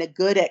always kind of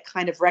good at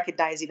kind of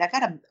recognizing, I've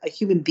got a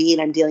human being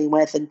I'm dealing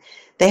with, and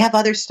they have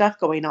other stuff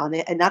going on.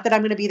 And not that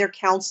I'm going to be their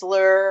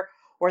counselor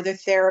or their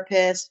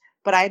therapist,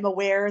 but I'm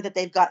aware that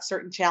they've got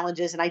certain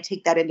challenges, and I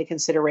take that into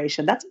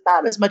consideration. That's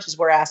about as much as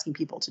we're asking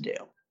people to do.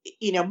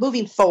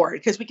 Moving forward,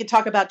 because we could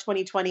talk about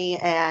 2020,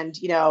 and,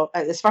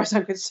 as far as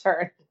I'm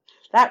concerned,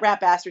 that rat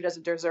bastard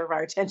doesn't deserve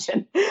our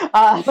attention.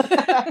 But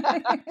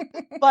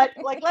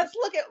let's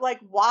look at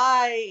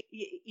why,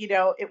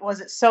 it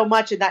wasn't so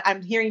much. And that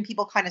I'm hearing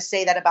people kind of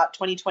say that about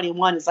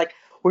 2021 is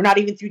we're not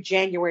even through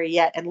January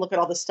yet, and look at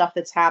all the stuff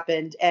that's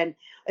happened, and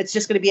it's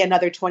just going to be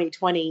another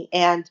 2020.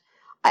 And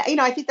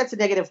I think that's a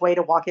negative way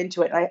to walk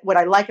into it. What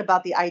I like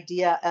about the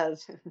idea of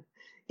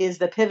is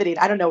the pivoting.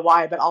 I don't know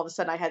why, but all of a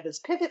sudden I had this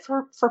pivot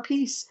for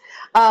peace.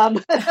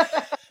 Pivot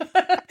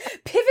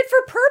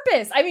for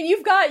purpose. I mean,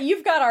 you've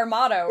got our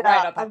motto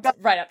right up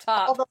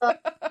top.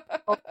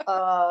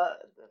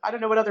 I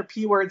don't know what other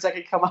P words I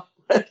could come up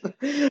with.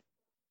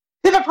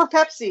 Pivot for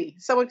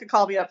Pepsi. Someone could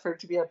call me up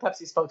to be a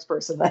Pepsi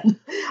spokesperson then.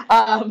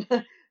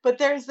 But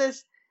there's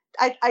this.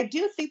 I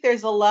do think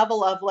there's a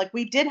level of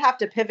we did have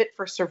to pivot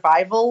for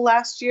survival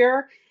last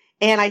year.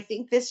 And I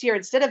think this year,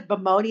 instead of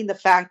bemoaning the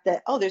fact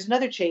that, there's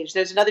another change.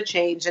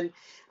 And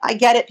I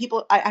get it.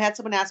 People, I had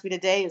someone ask me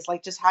today, is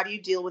just how do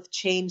you deal with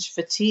change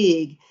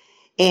fatigue?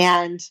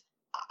 And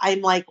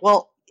I'm like,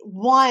 well,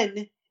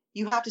 one,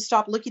 you have to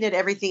stop looking at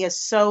everything as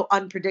so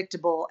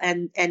unpredictable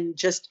and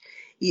just,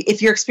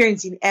 if you're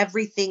experiencing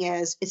everything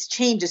as it's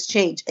change.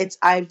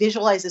 I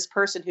visualize this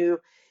person who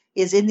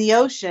is in the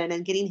ocean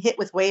and getting hit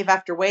with wave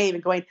after wave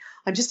and going,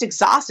 I'm just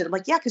exhausted. I'm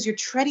like, yeah, because you're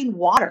treading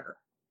water.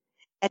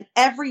 And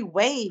every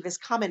wave is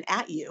coming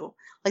at you.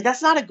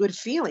 That's not a good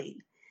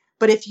feeling.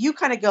 But if you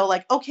kind of go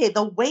okay,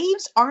 the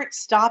waves aren't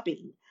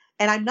stopping,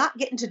 and I'm not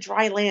getting to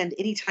dry land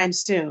anytime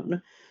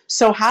soon.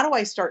 So how do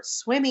I start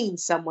swimming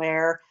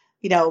somewhere?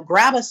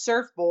 Grab a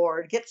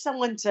surfboard, get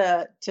someone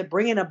to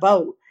bring in a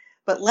boat,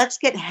 but let's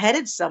get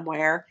headed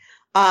somewhere.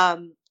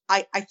 I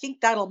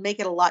think that'll make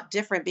it a lot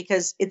different,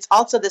 because it's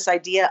also this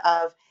idea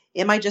of,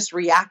 am I just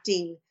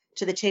reacting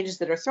to the changes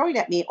that are thrown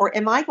at me, or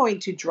am I going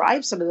to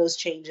drive some of those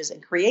changes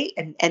and create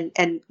and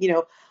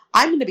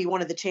I'm going to be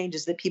one of the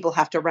changes that people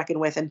have to reckon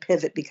with and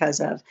pivot because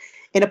of,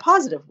 in a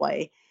positive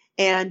way.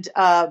 And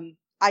I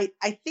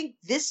think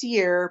this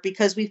year,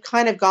 because we've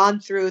kind of gone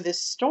through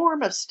this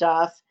storm of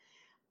stuff,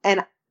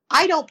 and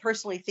I don't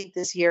personally think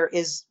this year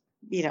is,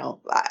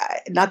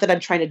 not that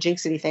I'm trying to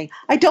jinx anything.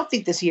 I don't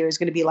think this year is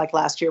going to be like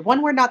last year.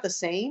 One, we're not the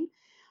same,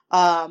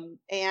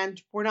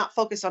 and we're not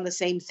focused on the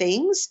same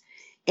things.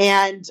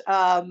 And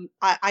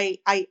I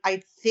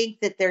think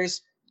that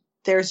there's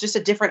there's just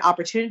a different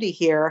opportunity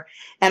here.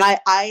 And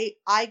I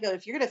go,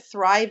 if you're going to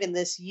thrive in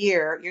this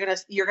year,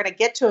 you're going to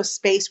get to a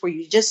space where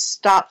you just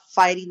stop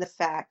fighting the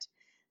fact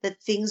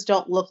that things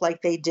don't look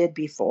like they did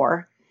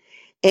before.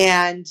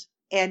 And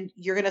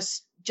you're going to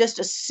just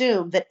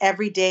assume that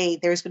every day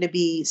there's going to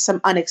be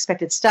some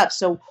unexpected stuff.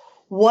 So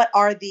what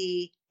are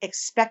the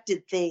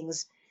expected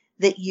things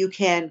that you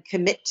can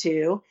commit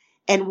to?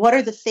 And what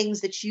are the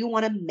things that you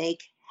want to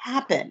make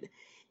happen?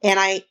 And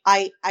I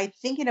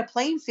think in a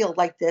playing field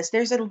like this,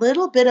 there's a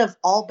little bit of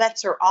all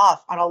bets are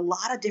off on a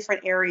lot of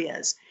different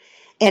areas.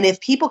 And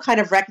if people kind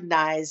of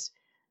recognize,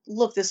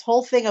 look, this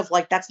whole thing of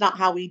like, that's not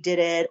how we did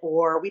it,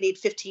 or we need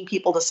 15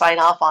 people to sign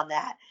off on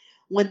that.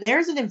 When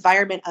there's an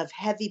environment of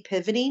heavy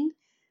pivoting,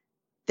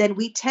 then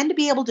we tend to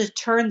be able to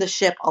turn the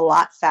ship a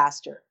lot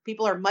faster.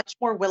 People are much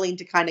more willing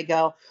to kind of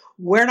go,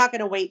 we're not going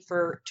to wait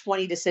for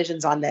 20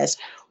 decisions on this.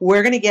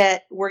 We're going to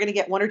get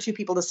one or two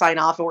people to sign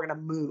off and we're going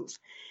to move.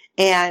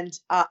 And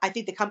I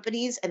think the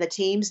companies and the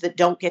teams that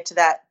don't get to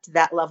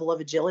that level of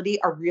agility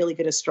are really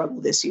going to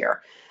struggle this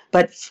year.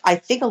 But I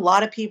think a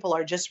lot of people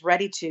are just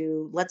ready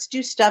to, let's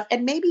do stuff.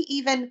 And maybe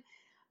even,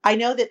 I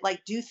know that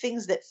like do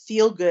things that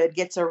feel good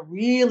gets a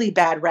really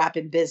bad rap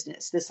in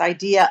business. This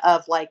idea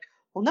of like,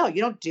 well, no,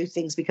 you don't do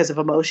things because of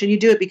emotion. You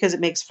do it because it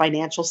makes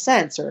financial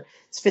sense or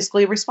it's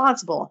fiscally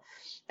responsible.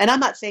 And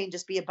I'm not saying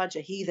just be a bunch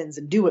of heathens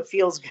and do what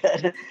feels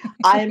good.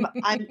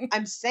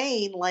 I'm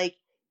saying like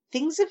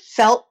things have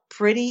felt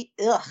pretty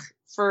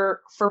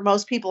for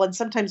most people, and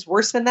sometimes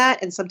worse than that,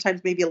 and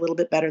sometimes maybe a little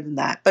bit better than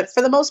that. But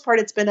for the most part,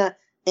 it's been a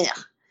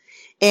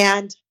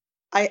And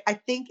I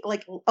think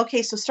like,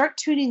 okay, so start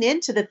tuning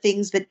into the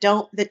things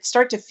that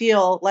start to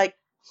feel like,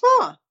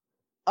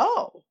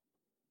 oh,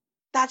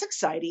 that's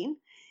exciting.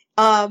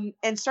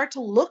 And start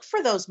to look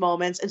for those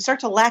moments and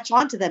start to latch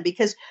onto them,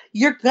 because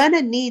you're going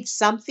to need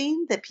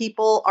something that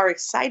people are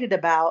excited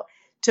about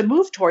to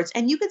move towards.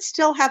 And you can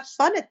still have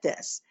fun at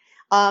this.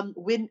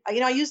 When,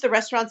 I use the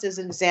restaurants as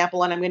an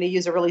example, and I'm going to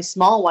use a really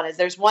small one. Is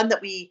there's one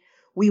that we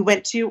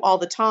went to all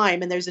the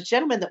time, and there's a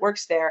gentleman that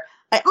works there.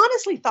 I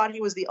honestly thought he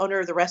was the owner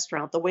of the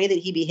restaurant, the way that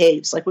he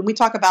behaves. Like when we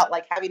talk about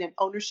like having an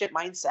ownership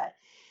mindset,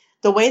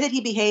 the way that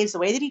he behaves, the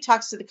way that he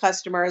talks to the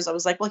customers, I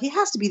was like, well, he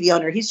has to be the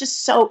owner. He's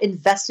just so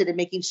invested in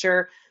making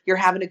sure you're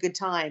having a good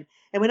time.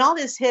 And when all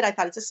this hit, I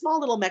thought it's a small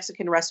little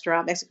Mexican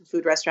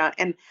food restaurant.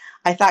 And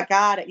I thought,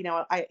 God,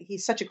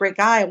 he's such a great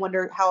guy. I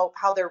wonder how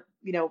they're,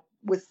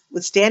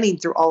 withstanding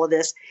through all of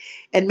this.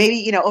 And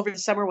maybe, over the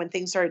summer when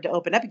things started to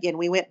open up again,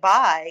 we went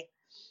by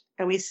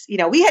and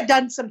we had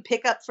done some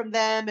pickup from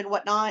them and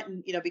whatnot.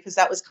 And, because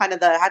that was kind of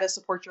the how to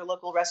support your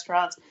local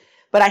restaurants,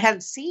 but I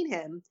hadn't seen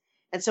him.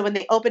 And so when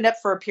they opened up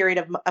for a period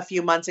of a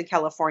few months in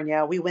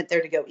California, we went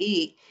there to go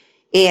eat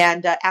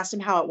and asked him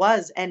how it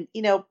was. And,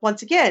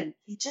 once again,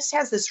 he just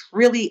has this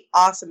really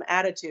awesome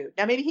attitude.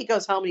 Now, maybe he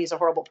goes home and he's a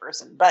horrible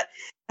person, but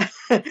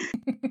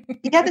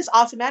he had this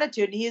awesome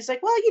attitude. And he's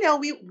like, well,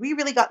 we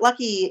really got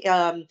lucky.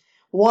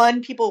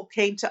 One, people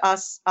came to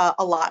us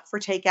a lot for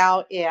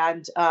takeout.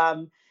 And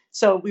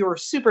so we were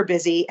super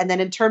busy. And then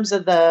in terms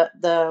of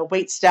the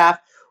wait staff,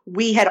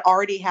 we had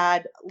already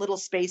had little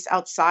space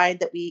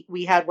outside that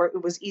we had where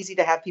it was easy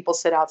to have people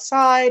sit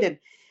outside.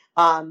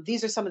 And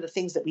these are some of the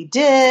things that we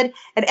did.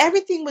 And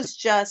everything was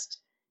just,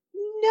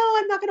 no,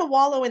 I'm not going to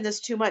wallow in this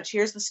too much.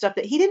 Here's the stuff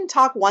that he didn't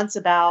talk once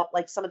about,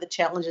 like some of the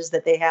challenges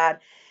that they had.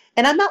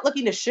 And I'm not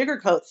looking to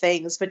sugarcoat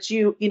things, but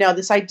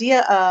this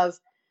idea of,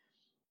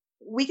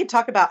 we could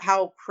talk about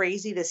how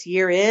crazy this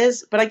year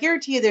is, but I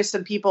guarantee you there's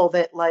some people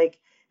that like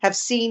have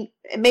seen,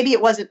 maybe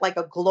it wasn't like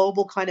a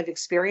global kind of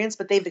experience,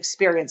 but they've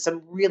experienced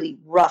some really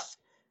rough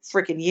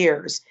freaking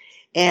years.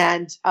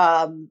 And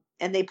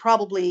they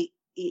probably,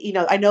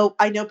 I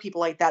know people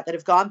like that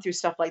have gone through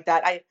stuff like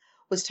that. I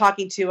was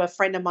talking to a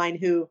friend of mine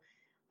who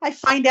I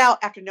find out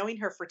after knowing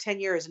her for 10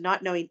 years,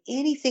 not knowing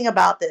anything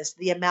about this,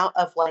 the amount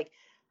of like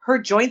her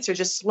joints are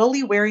just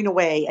slowly wearing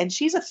away. And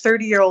she's a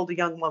 30-year-old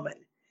young woman.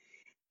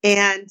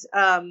 And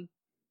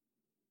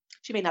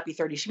she may not be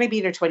 30. She may be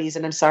in her 20s,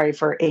 and I'm sorry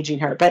for aging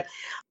her. But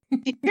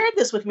she shared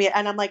this with me,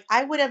 and I'm like,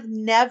 I would have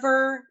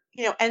never,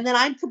 and then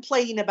I'm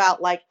complaining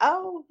about like,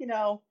 oh,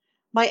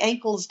 my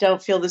ankles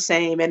don't feel the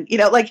same. And,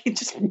 like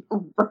just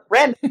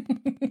random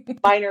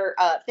minor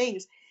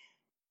things.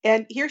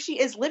 And here she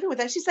is living with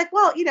that. She's like,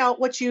 well,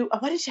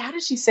 how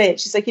did she say it?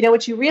 She's like,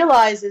 what you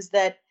realize is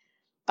that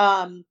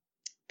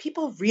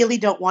people really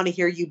don't want to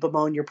hear you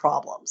bemoan your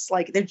problems.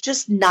 Like they're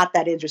just not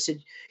that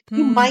interested.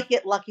 You might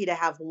get lucky to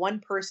have one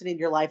person in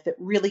your life that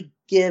really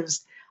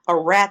gives a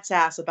rat's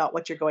ass about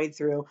what you're going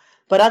through.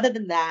 But other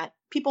than that,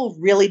 people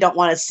really don't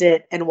want to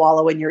sit and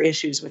wallow in your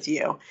issues with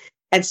you.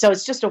 And so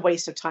it's just a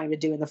waste of time to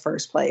do in the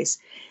first place.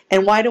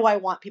 And why do I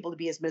want people to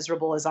be as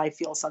miserable as I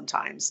feel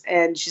sometimes?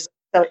 And she's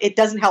so it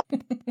doesn't help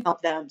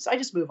them. So I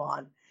just move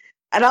on.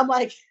 And I'm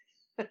like,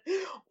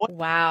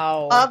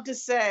 wow. I love to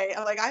say,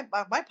 I'm like,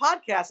 my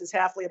podcast is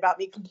halfly about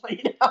me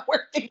complaining about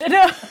where things.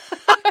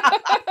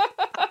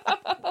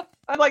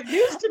 I'm like,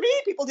 news to me,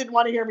 people didn't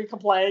want to hear me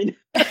complain.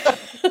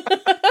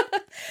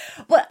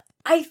 Well,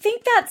 I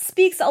think that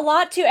speaks a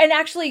lot to, and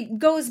actually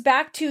goes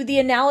back to the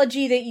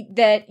analogy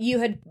that you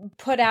had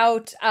put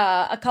out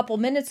a couple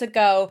minutes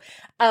ago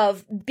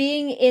of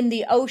being in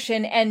the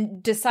ocean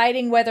and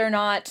deciding whether or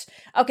not,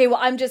 okay,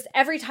 well,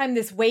 every time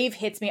this wave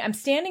hits me, I'm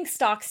standing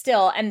stock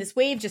still and this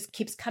wave just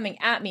keeps coming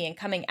at me and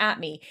coming at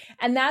me.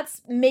 And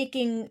that's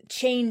making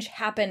change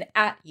happen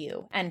at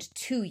you and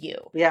to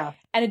you. Yeah.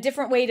 And a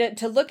different way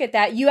to look at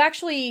that, you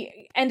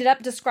actually ended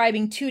up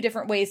describing two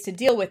different ways to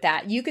deal with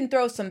that. You can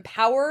throw some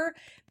power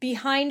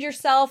behind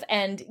yourself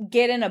and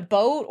get in a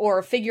boat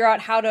or figure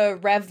out how to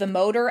rev the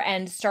motor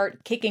and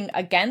start kicking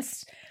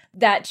against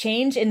that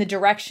change in the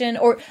direction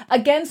or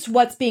against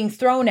what's being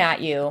thrown at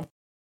you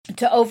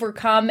to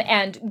overcome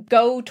and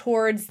go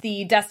towards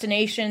the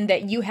destination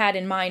that you had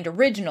in mind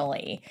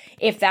originally,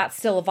 if that's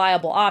still a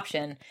viable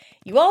option.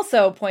 You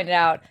also pointed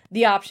out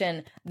the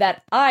option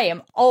that I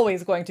am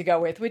always going to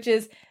go with, which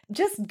is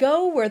just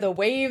go where the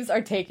waves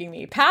are taking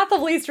me. Path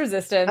of least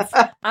resistance.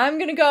 I'm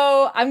going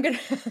to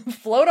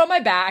float on my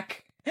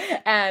back.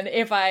 And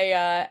if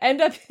I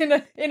end up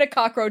in a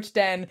cockroach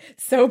den,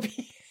 so be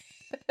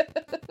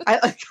it. I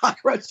like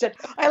cockroach den.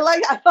 I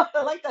like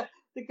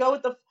the go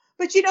with the,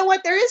 but you know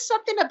what? There is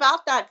something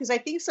about that because I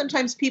think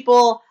sometimes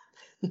people,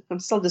 I'm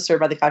still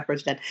disturbed by the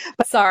cockroach den.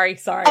 But sorry.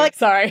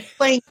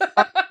 Playing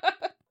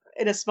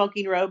in a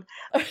smoking robe.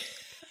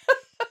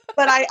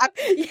 But I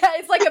yeah,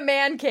 it's like a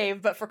man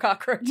cave, but for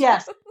cockroaches.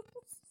 Yes,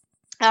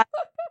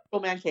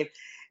 man cave,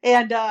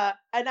 and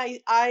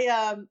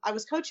I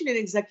was coaching an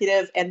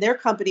executive, and their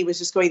company was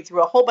just going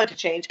through a whole bunch of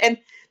change, and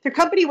their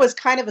company was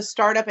kind of a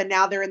startup, and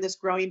now they're in this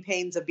growing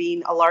pains of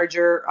being a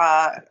larger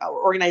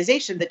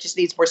organization that just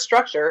needs more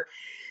structure.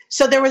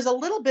 So there was a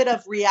little bit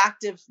of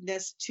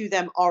reactiveness to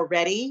them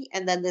already,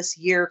 and then this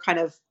year kind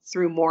of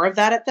threw more of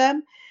that at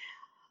them.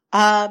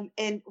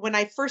 And when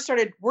I first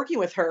started working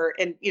with her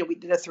and, we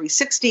did a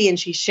 360 and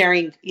she's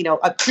sharing,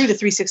 through the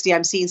 360,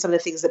 I'm seeing some of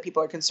the things that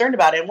people are concerned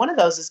about. And one of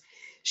those is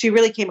she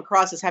really came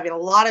across as having a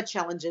lot of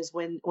challenges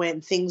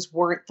when things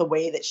weren't the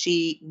way that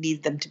she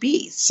needed them to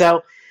be.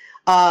 So,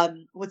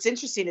 what's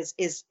interesting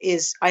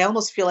is I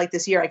almost feel like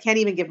this year, I can't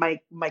even give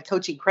my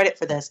coaching credit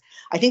for this.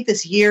 I think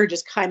this year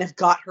just kind of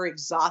got her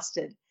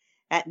exhausted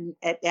at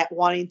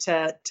wanting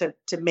to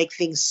make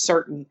things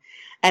certain.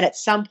 And at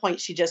some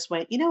point she just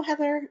went,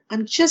 Heather,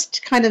 I'm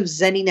just kind of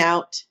zenning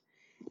out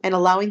and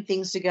allowing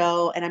things to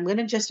go. And I'm going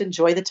to just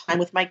enjoy the time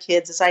with my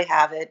kids as I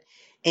have it.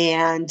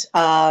 And,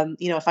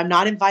 if I'm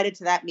not invited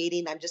to that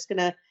meeting, I'm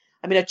going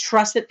to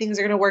trust that things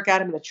are going to work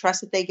out. I'm going to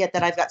trust that they get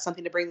that I've got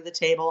something to bring to the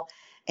table.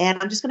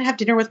 And I'm just going to have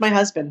dinner with my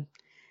husband.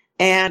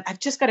 And I've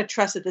just got to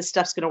trust that this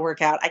stuff's going to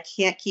work out. I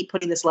can't keep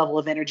putting this level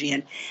of energy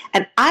in.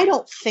 And I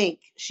don't think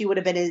she would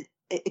have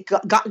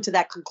gotten to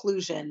that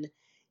conclusion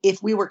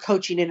if we were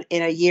coaching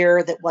in a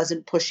year that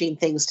wasn't pushing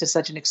things to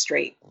such an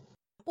extreme.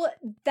 Well,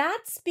 that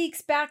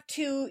speaks back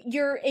to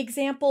your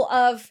example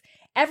of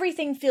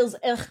everything feels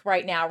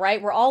right now, right?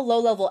 We're all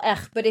low level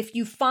but if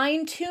you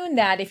fine tune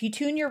that, if you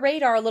tune your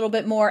radar a little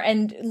bit more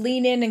and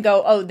lean in and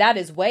go, oh, that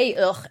is way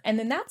and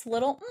then that's a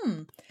little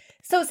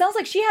So it sounds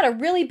like she had a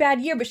really bad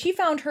year, but she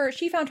found her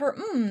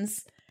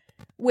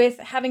with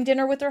having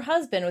dinner with her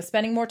husband, with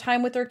spending more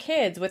time with her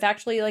kids, with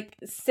actually like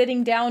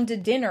sitting down to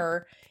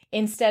dinner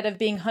instead of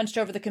being hunched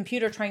over the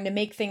computer trying to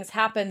make things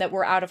happen that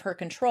were out of her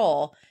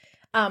control.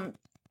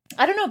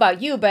 I don't know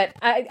about you, but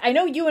I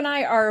know you and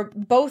I are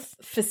both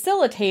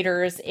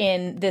facilitators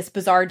in this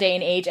bizarre day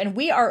and age, and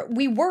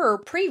we were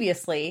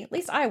previously, at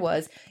least I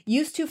was,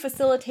 used to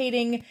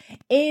facilitating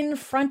in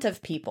front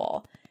of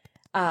people.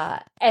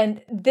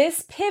 And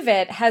this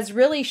pivot has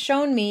really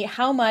shown me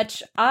how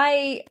much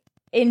I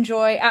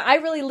enjoy. I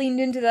really leaned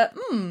into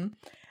the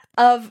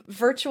of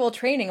virtual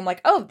training. I'm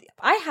like, oh,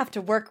 I have to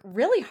work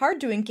really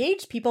hard to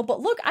engage people, but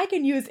look, I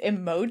can use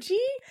emoji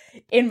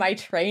in my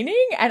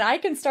training and I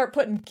can start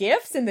putting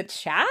GIFs in the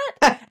chat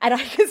and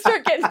I can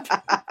start getting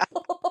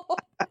people.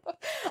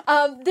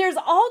 There's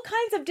all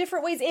kinds of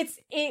different ways.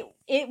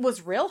 It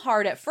was real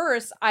hard at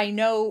first. I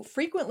know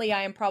frequently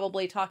I am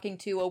probably talking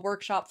to a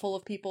workshop full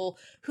of people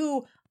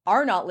who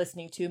are not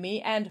listening to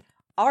me and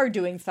are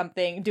doing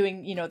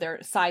their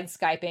side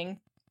Skyping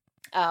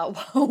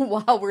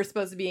while we're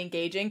supposed to be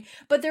engaging.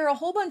 But there are a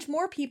whole bunch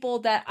more people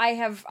that I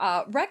have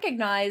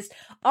recognized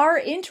are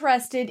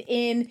interested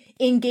in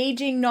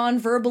engaging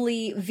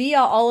non-verbally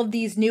via all of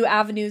these new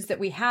avenues that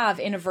we have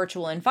in a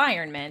virtual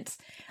environment.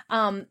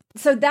 So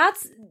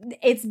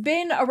it's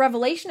been a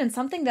revelation and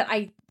something that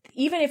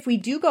even if we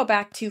do go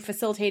back to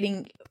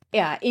facilitating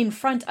in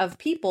front of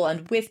people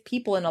and with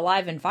people in a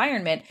live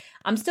environment,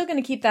 I'm still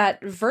going to keep that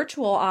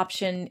virtual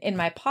option in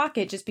my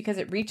pocket just because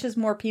it reaches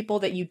more people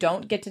that you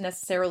don't get to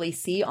necessarily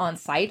see on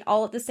site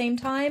all at the same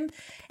time.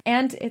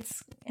 And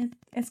it's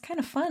kind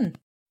of fun.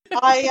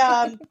 But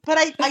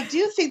I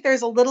do think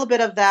there's a little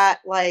bit of that,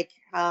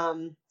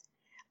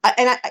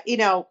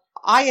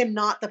 I am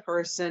not the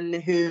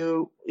person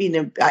who,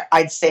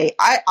 I'd say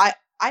I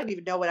don't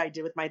even know what I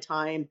did with my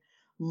time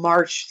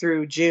March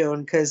through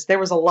June, because there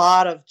was a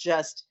lot of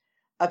just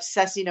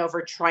obsessing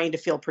over trying to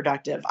feel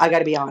productive. I got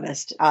to be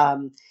honest.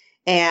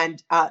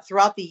 And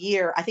throughout the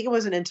year, I think it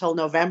wasn't until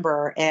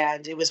November,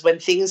 and it was when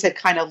things had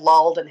kind of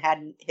lulled and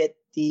hadn't hit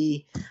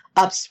the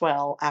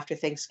upswell after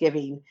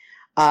Thanksgiving,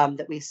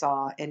 that we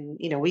saw. And,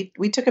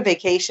 we took a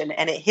vacation,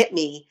 and it hit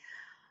me.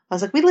 I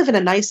was like, we live in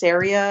a nice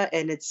area,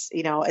 and it's,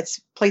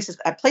 it's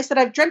a place that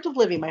I've dreamt of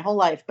living my whole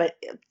life. But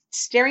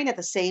staring at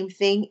the same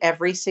thing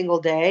every single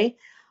day,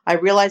 I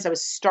realized I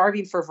was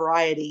starving for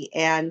variety.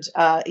 And,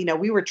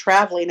 we were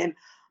traveling, and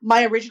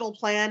my original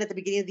plan at the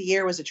beginning of the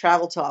year was to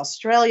travel to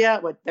Australia.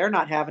 But they're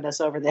not having us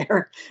over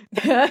there.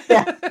 Yeah.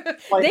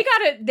 They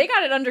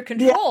got it under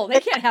control. Yeah, they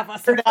can't have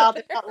us. They're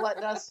not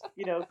letting us,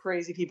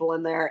 crazy people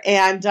in there.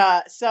 And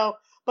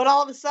but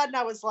all of a sudden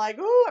I was like,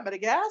 "Oh, I'm at a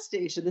gas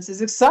station. This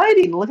is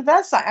exciting. Look at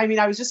that sign." I mean,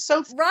 I was just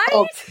so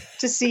thrilled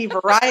to see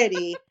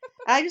variety.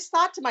 And I just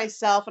thought to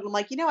myself, and I'm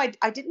like,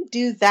 I didn't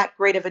do that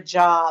great of a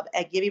job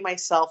at giving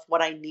myself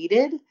what I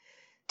needed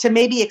to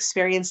maybe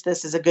experience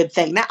this as a good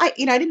thing. Now, I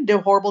didn't do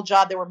a horrible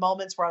job. There were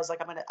moments where I was like,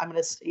 I'm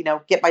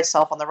gonna, get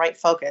myself on the right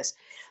focus.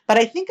 But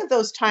I think of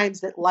those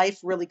times that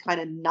life really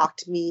kind of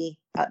knocked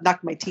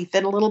my teeth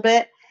in a little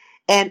bit.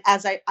 And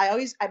as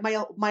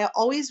my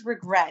always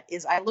regret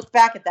is I look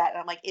back at that and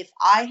I'm like, if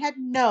I had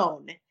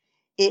known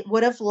it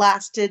would have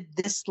lasted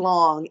this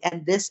long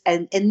and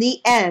in the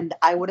end,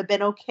 I would have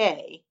been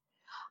okay.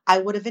 I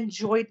would have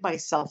enjoyed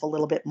myself a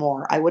little bit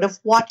more. I would have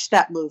watched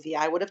that movie.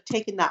 I would have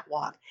taken that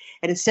walk.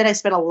 And instead I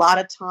spent a lot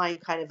of time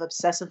kind of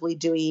obsessively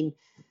doing,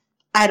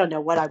 I don't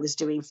know what I was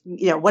doing,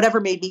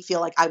 whatever made me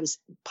feel like I was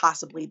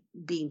possibly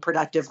being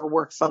productive or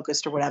work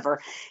focused or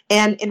whatever.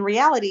 And in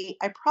reality,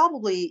 I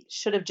probably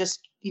should have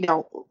just,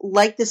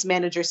 like this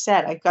manager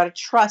said, I've got to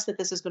trust that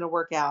this is going to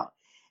work out.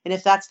 And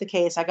if that's the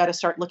case, I got to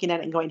start looking at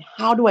it and going,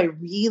 how do I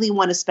really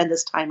want to spend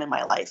this time in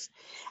my life?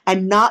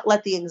 And not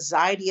let the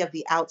anxiety of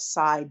the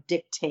outside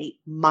dictate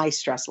my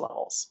stress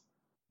levels.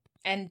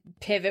 And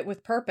pivot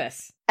with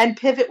purpose. And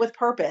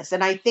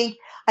I think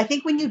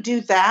when you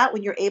do that,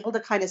 when you're able to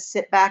kind of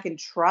sit back and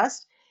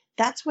trust,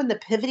 that's when the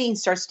pivoting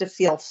starts to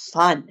feel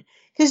fun.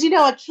 Because,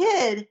 a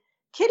kid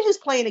who's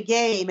playing a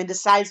game and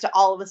decides to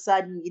all of a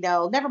sudden,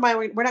 never mind,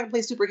 we're not going to play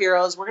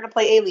superheroes, we're going to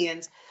play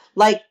aliens.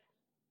 Like,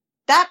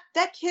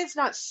 that kid's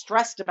not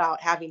stressed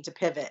about having to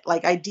pivot.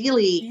 Like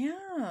ideally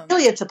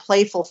it's a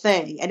playful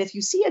thing. And if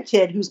you see a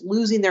kid who's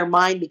losing their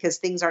mind because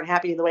things aren't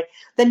happening the way,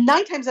 then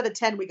 9 times out of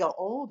 10 we go,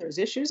 oh, there's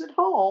issues at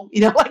home.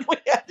 Like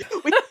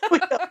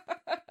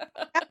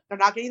they're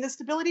not getting the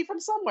stability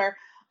from somewhere.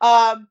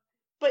 But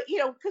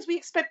because we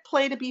expect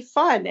play to be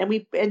fun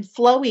and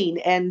flowing,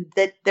 and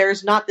that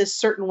there's not this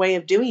certain way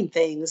of doing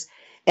things.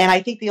 And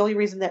I think the only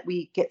reason that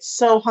we get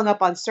so hung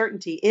up on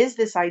certainty is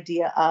this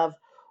idea of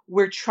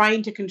we're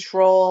trying to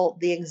control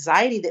the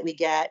anxiety that we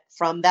get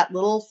from that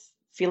little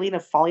feeling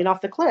of falling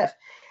off the cliff.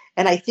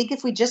 And I think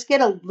if we just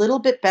get a little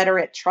bit better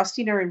at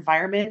trusting our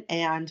environment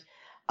and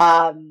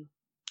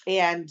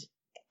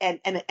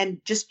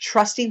just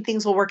trusting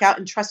things will work out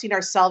and trusting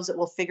ourselves that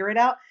we'll figure it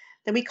out,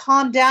 then we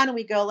calm down and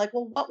we go like,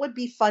 well, what would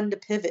be fun to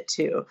pivot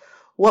to?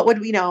 What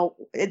would we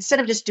instead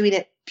of just doing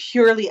it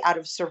purely out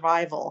of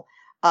survival?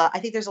 I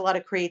think there's a lot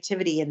of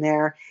creativity in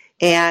there.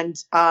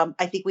 And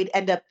I think we'd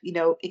end up,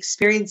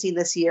 experiencing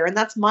this year. And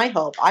that's my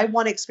hope. I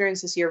want to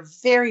experience this year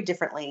very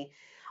differently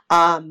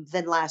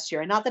than last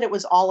year. And not that it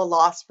was all a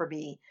loss for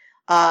me.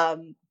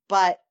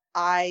 But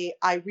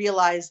I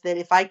realized that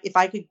if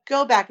I could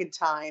go back in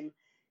time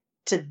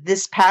to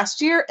this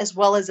past year, as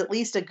well as at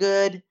least a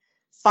good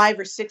 5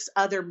 or 6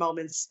 other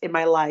moments in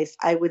my life,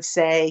 I would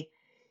say,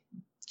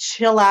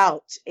 chill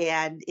out.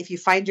 And if you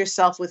find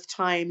yourself with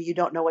time you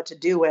don't know what to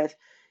do with,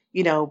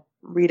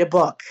 read a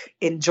book,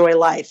 enjoy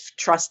life,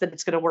 trust that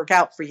it's going to work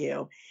out for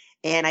you.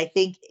 And I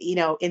think,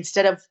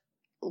 instead of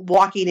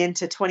walking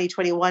into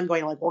 2021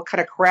 going like, what kind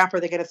of crap are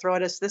they going to throw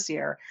at us this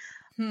year?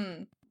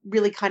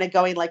 Really kind of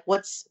going like,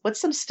 what's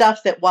some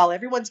stuff that while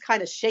everyone's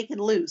kind of shaken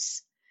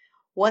loose,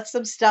 what's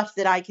some stuff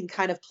that I can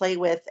kind of play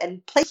with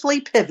and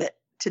playfully pivot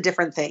to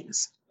different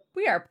things?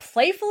 We are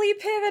playfully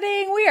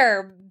pivoting. We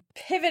are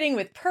pivoting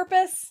with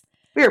purpose.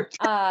 We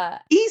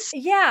are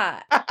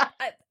yeah.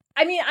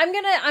 I mean,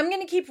 I'm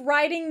gonna keep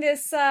riding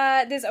this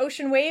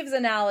ocean waves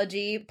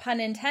analogy, pun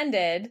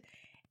intended,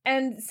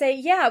 and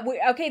say,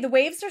 the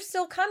waves are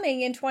still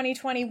coming in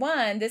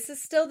 2021. This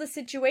is still the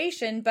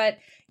situation, but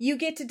you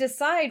get to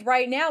decide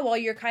right now while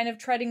you're kind of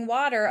treading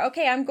water.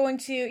 Okay, I'm going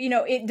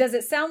to, does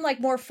it sound like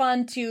more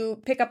fun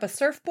to pick up a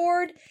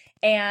surfboard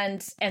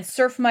and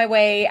surf my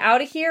way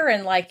out of here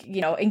and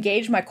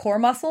engage my core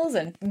muscles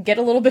and get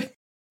a little bit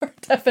more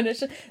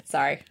definition?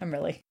 Sorry,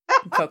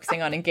 I'm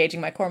focusing on engaging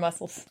my core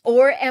muscles.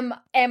 Or am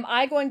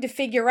I going to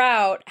figure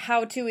out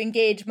how to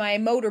engage my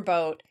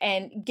motorboat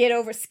and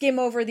skim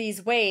over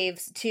these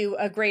waves to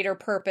a greater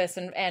purpose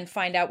and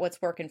find out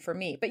what's working for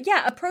me? But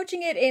yeah,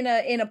 approaching it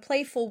in a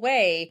playful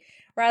way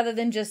rather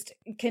than just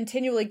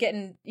continually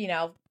getting,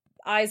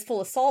 eyes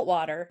full of salt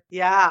water.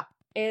 Yeah.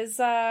 Is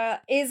a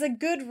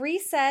good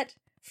reset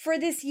for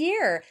this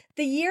year.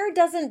 The year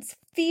doesn't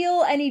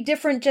feel any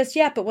different just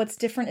yet, but what's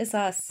different is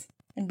us.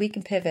 And we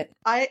can pivot.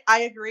 I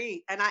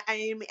agree. And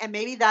and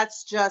maybe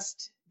that's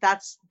just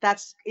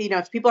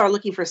if people are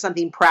looking for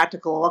something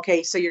practical,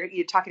 okay, so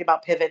you're talking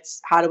about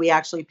pivots. How do we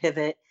actually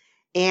pivot?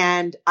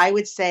 And I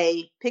would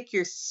say pick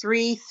your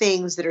 3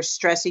 things that are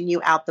stressing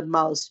you out the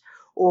most,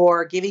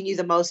 or giving you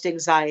the most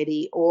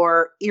anxiety,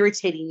 or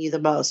irritating you the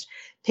most.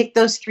 Pick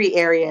those 3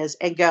 areas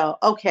and go,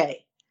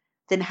 okay,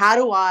 then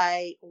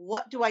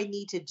what do I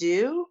need to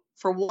do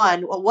for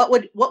one? Well, what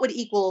would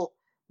equal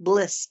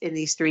bliss in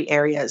these 3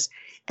 areas?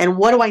 And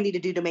what do I need to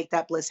do to make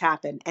that bliss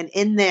happen? And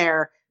in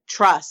there,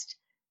 trust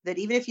that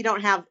even if you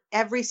don't have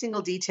every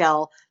single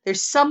detail,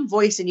 there's some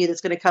voice in you that's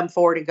going to come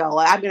forward and go,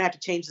 I'm going to have to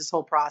change this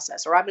whole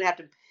process, or I'm going to have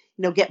to,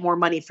 get more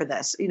money for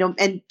this,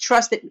 and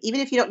trust that even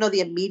if you don't know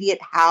the immediate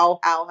how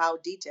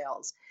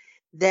details,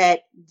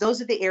 that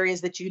those are the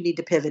areas that you need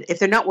to pivot. If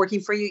they're not working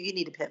for you, you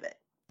need to pivot.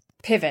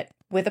 Pivot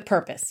with a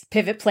purpose.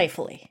 Pivot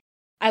playfully.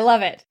 I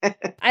love it.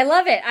 I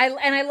love it.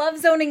 I love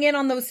zoning in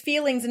on those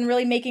feelings and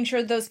really making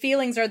sure those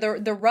feelings are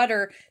the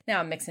rudder.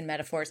 Now I'm mixing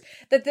metaphors.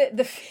 That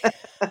the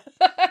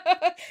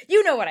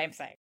you know what I'm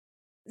saying.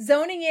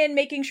 Zoning in,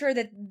 making sure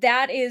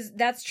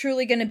that's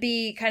truly going to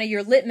be kind of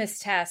your litmus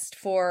test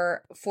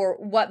for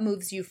what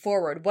moves you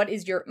forward. What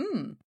is your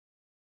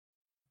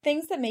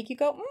things that make you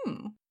go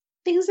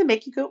Things that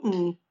make you go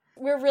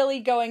We're really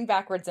going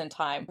backwards in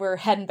time. We're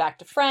heading back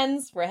to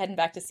Friends. We're heading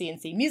back to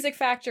CNC Music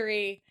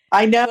Factory.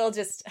 I know. We'll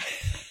just.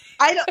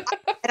 I don't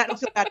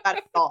feel bad about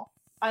it at all.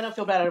 I don't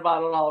feel bad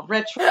about it at all.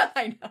 Retro.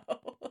 I know.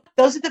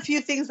 Those are the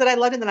few things that I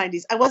loved in the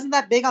 90s. I wasn't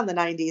that big on the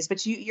 90s,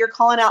 but you're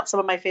calling out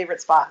some of my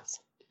favorite spots.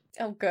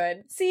 Oh,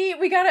 good. See,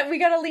 we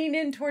gotta lean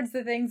in towards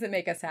the things that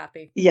make us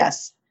happy.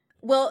 Yes.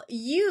 Well,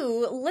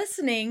 you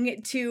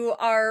listening to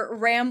our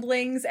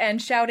ramblings and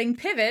shouting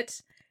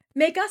pivot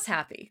make us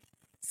happy.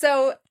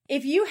 So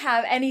if you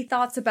have any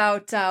thoughts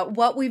about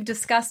what we've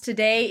discussed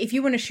today, if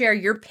you want to share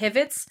your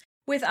pivots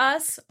with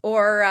us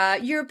or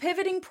your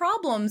pivoting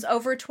problems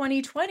over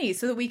 2020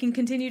 so that we can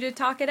continue to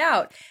talk it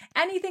out,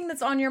 anything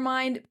that's on your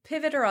mind,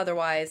 pivot or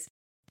otherwise,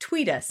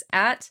 tweet us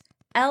at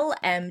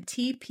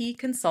LMTP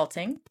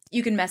Consulting.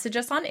 You can message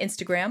us on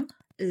Instagram,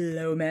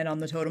 Low Man on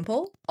the Totem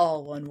Pole,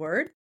 all one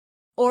word,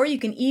 or you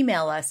can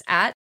email us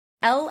at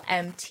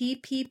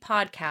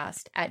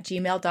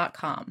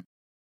lmtppodcast@gmail.com.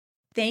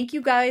 Thank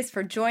you guys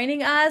for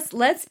joining us.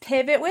 Let's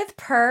pivot with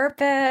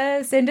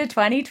purpose into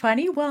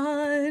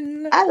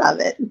 2021. I love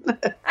it.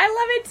 I love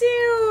it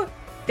too.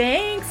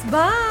 Thanks.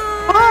 Bye.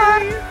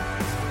 Bye.